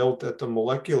cells are built at the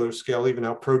molecular scale, even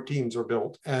how proteins are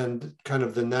built, and kind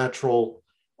of the natural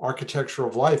architecture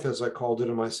of life, as I called it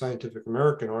in my Scientific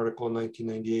American article in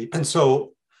 1998. And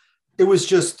so it was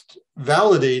just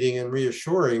validating and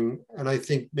reassuring, and I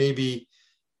think maybe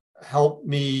helped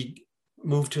me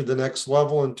move to the next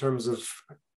level in terms of,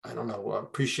 I don't know,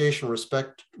 appreciation,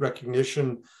 respect,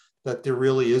 recognition that there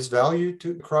really is value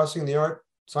to crossing the art,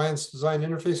 science, design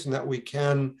interface, and that we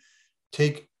can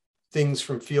take things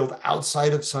from field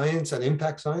outside of science and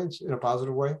impact science in a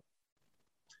positive way.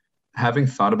 Having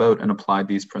thought about and applied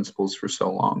these principles for so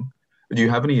long, do you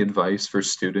have any advice for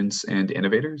students and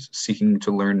innovators seeking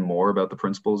to learn more about the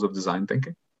principles of design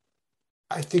thinking?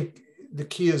 I think the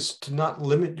key is to not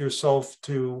limit yourself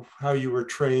to how you were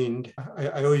trained.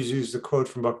 I always use the quote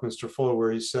from Buckminster Fuller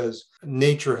where he says,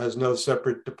 nature has no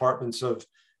separate departments of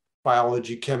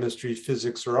biology, chemistry,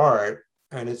 physics, or art.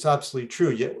 And it's absolutely true.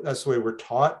 Yet that's the way we're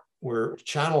taught. We're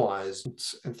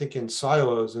channelized and think in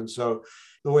silos. And so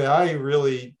the way I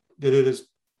really did it is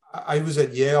I was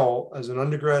at Yale as an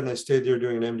undergrad and I stayed there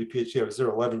doing an MD PhD. I was there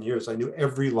 11 years. I knew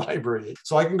every library.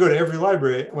 So I can go to every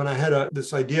library. When I had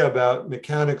this idea about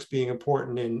mechanics being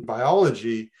important in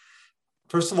biology,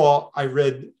 first of all, I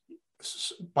read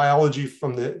biology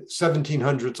from the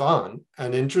 1700s on.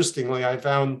 And interestingly, I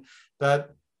found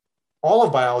that all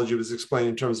of biology was explained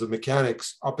in terms of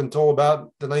mechanics up until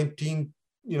about the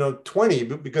 1920,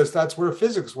 because that's where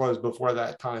physics was before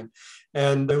that time.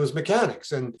 And it was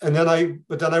mechanics. And then I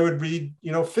would read,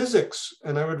 physics,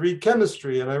 and I would read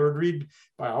chemistry, and I would read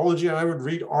biology, and I would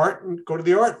read art and go to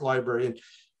the art library.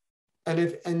 And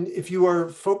if you are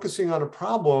focusing on a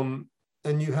problem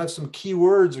and you have some key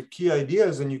words or key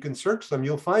ideas and you can search them,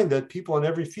 you'll find that people in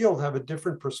every field have a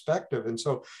different perspective. And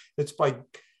so it's by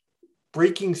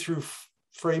breaking through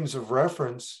frames of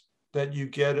reference that you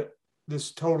get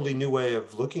this totally new way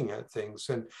of looking at things.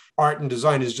 And art and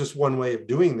design is just one way of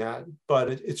doing that, but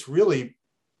it's really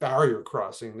barrier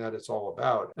crossing that it's all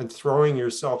about, and throwing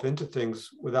yourself into things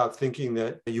without thinking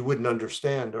that you wouldn't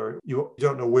understand or you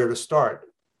don't know where to start.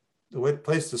 The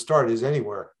place to start is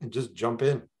anywhere, and just jump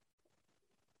in.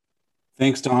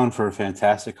 Thanks, Don, for a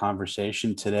fantastic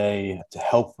conversation today. To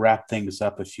help wrap things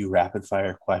up, a few rapid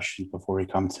fire questions before we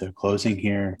come to closing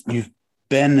here. You've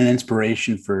been an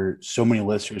inspiration for so many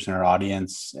listeners in our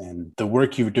audience, and the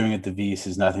work you're doing at the VEAS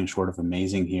is nothing short of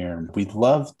amazing here. We'd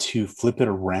love to flip it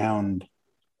around.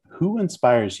 Who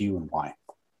inspires you and why?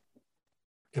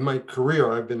 In my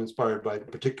career, I've been inspired by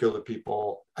particular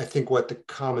people. I think what the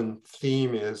common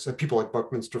theme is, people like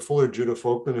Buckminster Fuller, Judah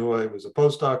Folkman, who I was a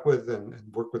postdoc with and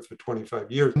worked with for 25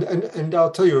 years. And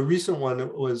I'll tell you, a recent one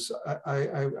was,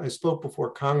 I spoke before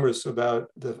Congress about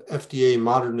the FDA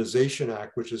Modernization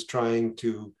Act, which is trying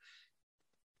to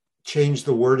change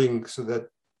the wording so that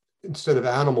instead of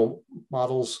animal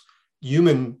models,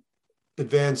 human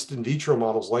advanced in vitro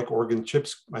models like organ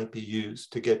chips might be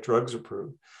used to get drugs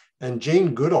approved. And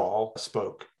Jane Goodall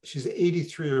spoke. She's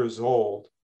 83 years old,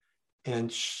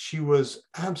 and she was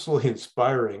absolutely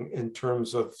inspiring in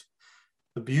terms of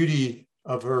the beauty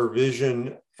of her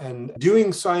vision and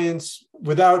doing science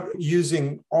without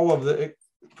using all of the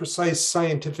precise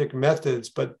scientific methods,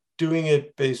 but doing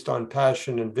it based on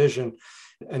passion and vision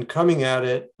and coming at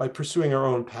it by pursuing her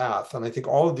own path. And I think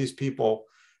all of these people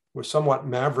were somewhat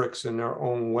mavericks in their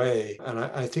own way. And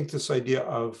I think this idea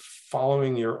of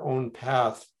following your own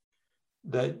path,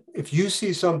 that if you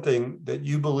see something that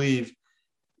you believe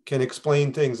can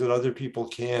explain things that other people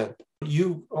can't,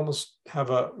 you almost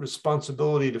have a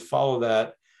responsibility to follow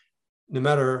that, no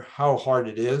matter how hard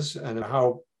it is and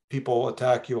how people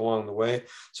attack you along the way.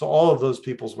 So all of those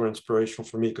people were inspirational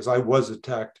for me, because I was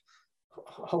attacked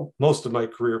most of my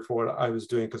career for what I was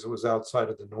doing because it was outside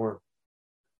of the norm.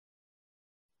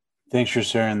 Thanks for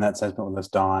sharing that sentiment with us,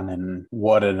 Don, and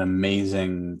what an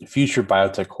amazing future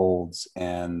biotech holds.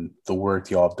 And the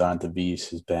work you all have done at the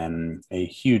VEAS has been a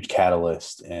huge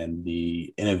catalyst in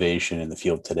the innovation in the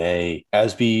field today.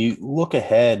 As we look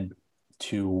ahead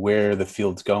to where the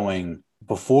field's going,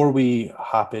 before we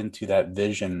hop into that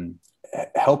vision,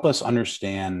 help us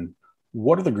understand,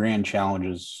 what are the grand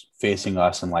challenges facing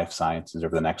us in life sciences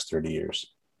over the next 30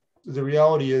 years? The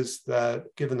reality is that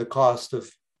given the cost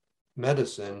of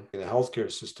medicine in the healthcare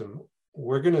system,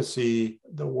 we're going to see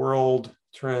the world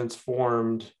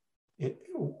transformed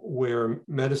where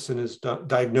medicine is done,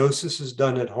 diagnosis is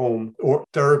done at home, or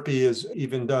therapy is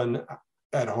even done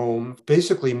at home,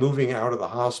 basically moving out of the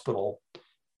hospital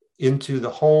into the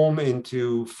home,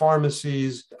 into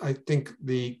pharmacies. I think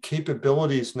the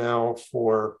capabilities now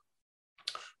for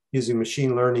using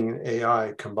machine learning and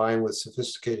AI combined with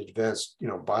sophisticated advanced,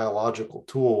 biological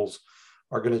tools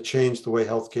are going to change the way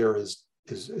healthcare is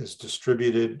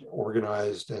distributed,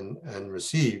 organized, and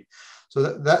received. So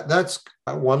that's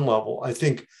at one level. I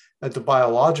think at the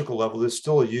biological level, there's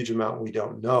still a huge amount we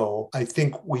don't know. I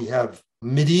think we have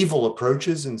medieval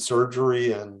approaches in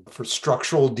surgery and for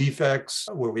structural defects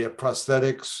where we have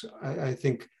prosthetics. I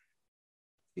think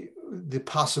the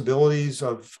possibilities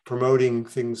of promoting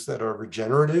things that are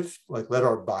regenerative, like let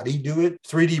our body do it.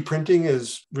 3D printing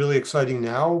is really exciting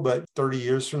now, but 30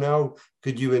 years from now,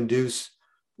 could you induce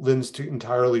limbs to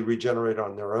entirely regenerate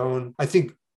on their own? I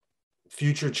think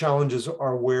future challenges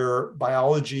are where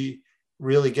biology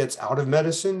really gets out of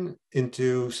medicine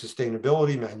into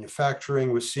sustainability,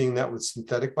 manufacturing. We're seeing that with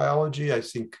synthetic biology. I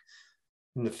think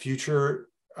in the future,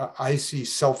 I see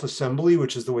self-assembly,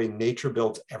 which is the way nature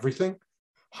builds everything.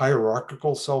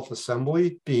 Hierarchical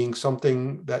self-assembly being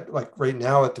something that, like right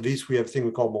now at the VEAS, we have a thing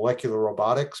we call molecular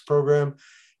robotics program,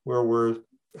 where we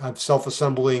have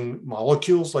self-assembling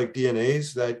molecules like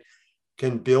DNAs that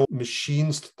can build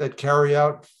machines that carry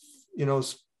out,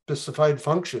 specified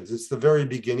functions. It's the very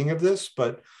beginning of this,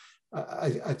 but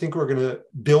I think we're going to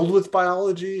build with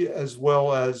biology as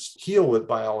well as heal with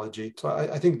biology. So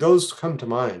I think those come to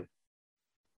mind.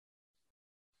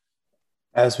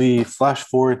 As we flash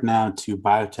forward now to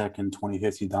biotech in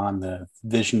 2050, Don, the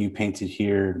vision you painted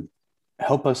here,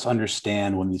 help us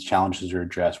understand when these challenges are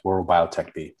addressed, where will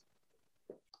biotech be?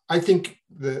 I think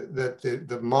that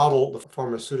the model, the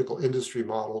pharmaceutical industry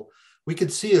model, we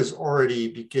could see is already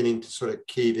beginning to sort of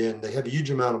cave in. They have a huge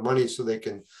amount of money so they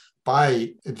can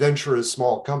buy adventurous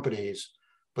small companies,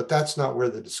 but that's not where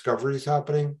the discovery is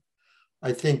happening.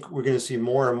 I think we're going to see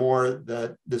more and more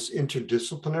that this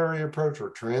interdisciplinary approach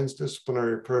or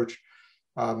transdisciplinary approach,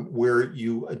 where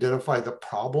you identify the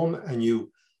problem and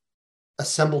you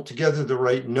assemble together the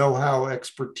right know-how,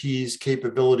 expertise,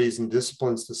 capabilities, and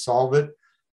disciplines to solve it,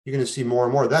 you're going to see more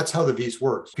and more. That's how the VEAS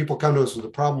works. People come to us with a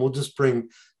problem, we'll just bring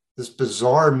this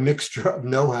bizarre mixture of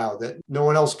know-how that no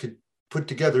one else could put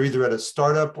together either at a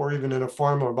startup or even in a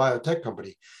pharma or biotech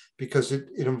company, because it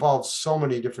involves so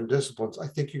many different disciplines. I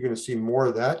think you're going to see more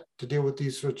of that to deal with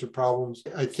these sorts of problems.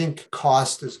 I think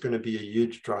cost is going to be a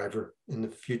huge driver in the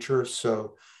future.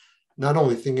 So not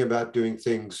only thinking about doing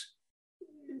things,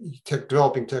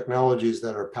 developing technologies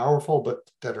that are powerful, but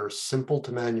that are simple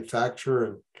to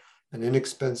manufacture and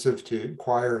inexpensive to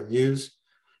acquire and use.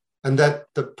 And that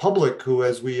the public, who,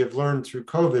 as we have learned through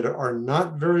COVID, are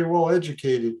not very well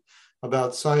educated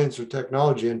about science or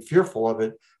technology and fearful of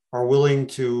it, are willing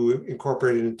to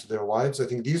incorporate it into their lives. I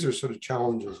think these are sort of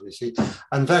challenges we see.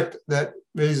 In fact, that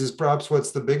raises perhaps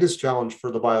what's the biggest challenge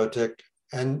for the biotech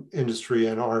and industry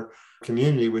and our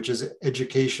community, which is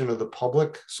education of the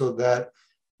public so that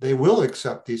they will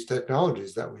accept these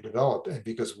technologies that we develop, and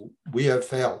because we have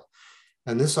failed.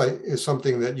 And this is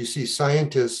something that you see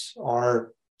scientists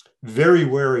are very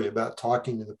wary about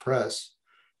talking to the press,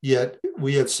 yet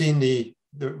we have seen the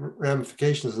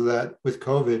ramifications of that with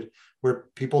COVID, where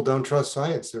people don't trust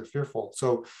science, they're fearful.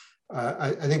 So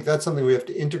I think that's something we have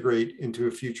to integrate into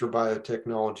a future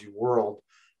biotechnology world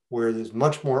where there's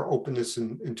much more openness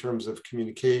in terms of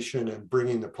communication and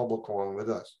bringing the public along with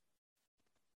us.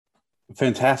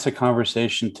 Fantastic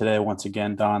conversation today. Once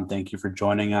again, Don, thank you for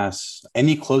joining us.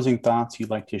 Any closing thoughts you'd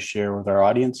like to share with our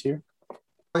audience here?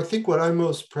 I think what I'm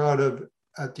most proud of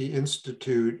at the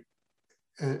Institute,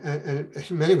 and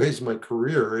in many ways my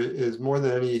career, is more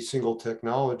than any single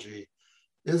technology,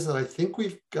 is that I think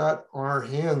we've got our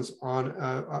hands on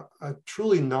a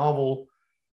truly novel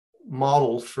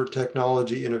model for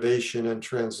technology innovation and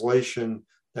translation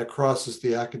that crosses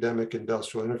the academic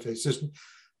industrial interface.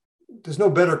 There's no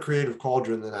better creative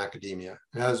cauldron than academia.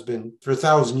 It has been for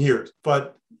 1,000 years,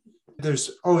 but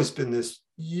there's always been this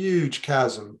huge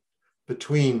chasm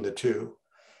between the two.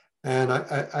 And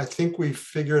I think we've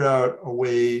figured out a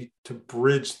way to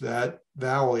bridge that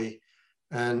valley.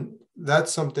 And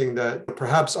that's something that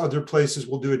perhaps other places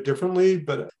will do it differently,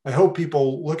 but I hope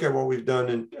people look at what we've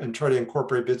done and try to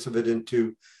incorporate bits of it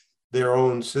into their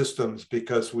own systems,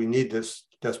 because we need this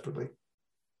desperately.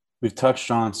 We've touched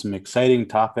on some exciting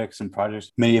topics and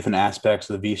projects, many different aspects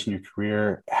of the VC in your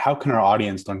career. How can our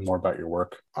audience learn more about your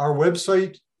work? Our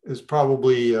website is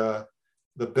probably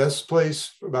the best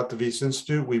place about the VC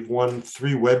Institute. We've won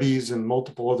 3 Webbies and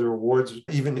multiple other awards.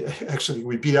 Even actually,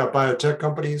 we beat out biotech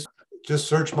companies. Just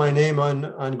search my name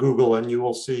on Google and you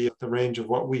will see the range of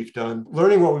what we've done.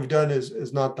 Learning what we've done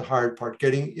is not the hard part.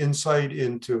 Getting insight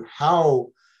into how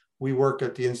we work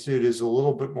at the Institute is a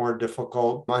little bit more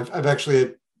difficult. I've actually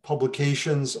had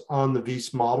publications on the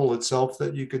VC model itself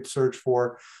that you could search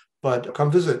for, but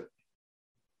come visit.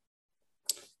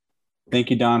 Thank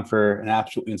you, Don, for an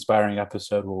absolutely inspiring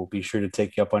episode. We'll be sure to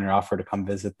take you up on your offer to come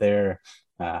visit there.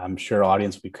 I'm sure our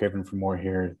audience will be craving for more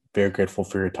here. Very grateful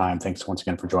for your time. Thanks once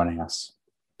again for joining us.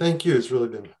 Thank you. It's really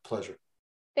been a pleasure.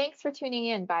 Thanks for tuning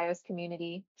in, BIOS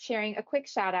community. Sharing a quick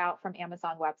shout out from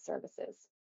Amazon Web Services.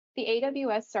 The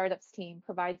AWS Startups team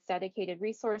provides dedicated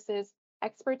resources,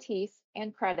 expertise,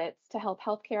 and credits to help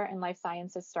healthcare and life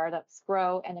sciences startups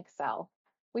grow and excel.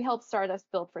 We help startups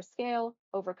build for scale,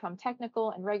 overcome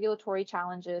technical and regulatory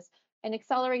challenges, and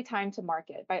accelerate time to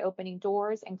market by opening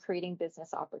doors and creating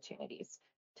business opportunities.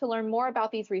 To learn more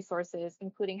about these resources,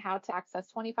 including how to access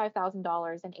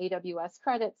 $25,000 in AWS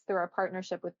credits through our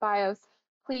partnership with BIOS,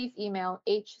 please email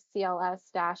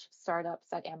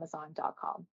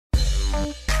hcls-startups@amazon.com.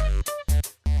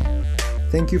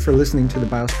 Thank you for listening to the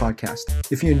BIOS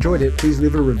podcast. If you enjoyed it, please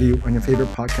leave a review on your favorite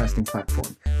podcasting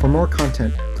platform. For more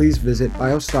content, please visit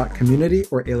bios.community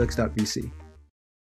or alix.vc.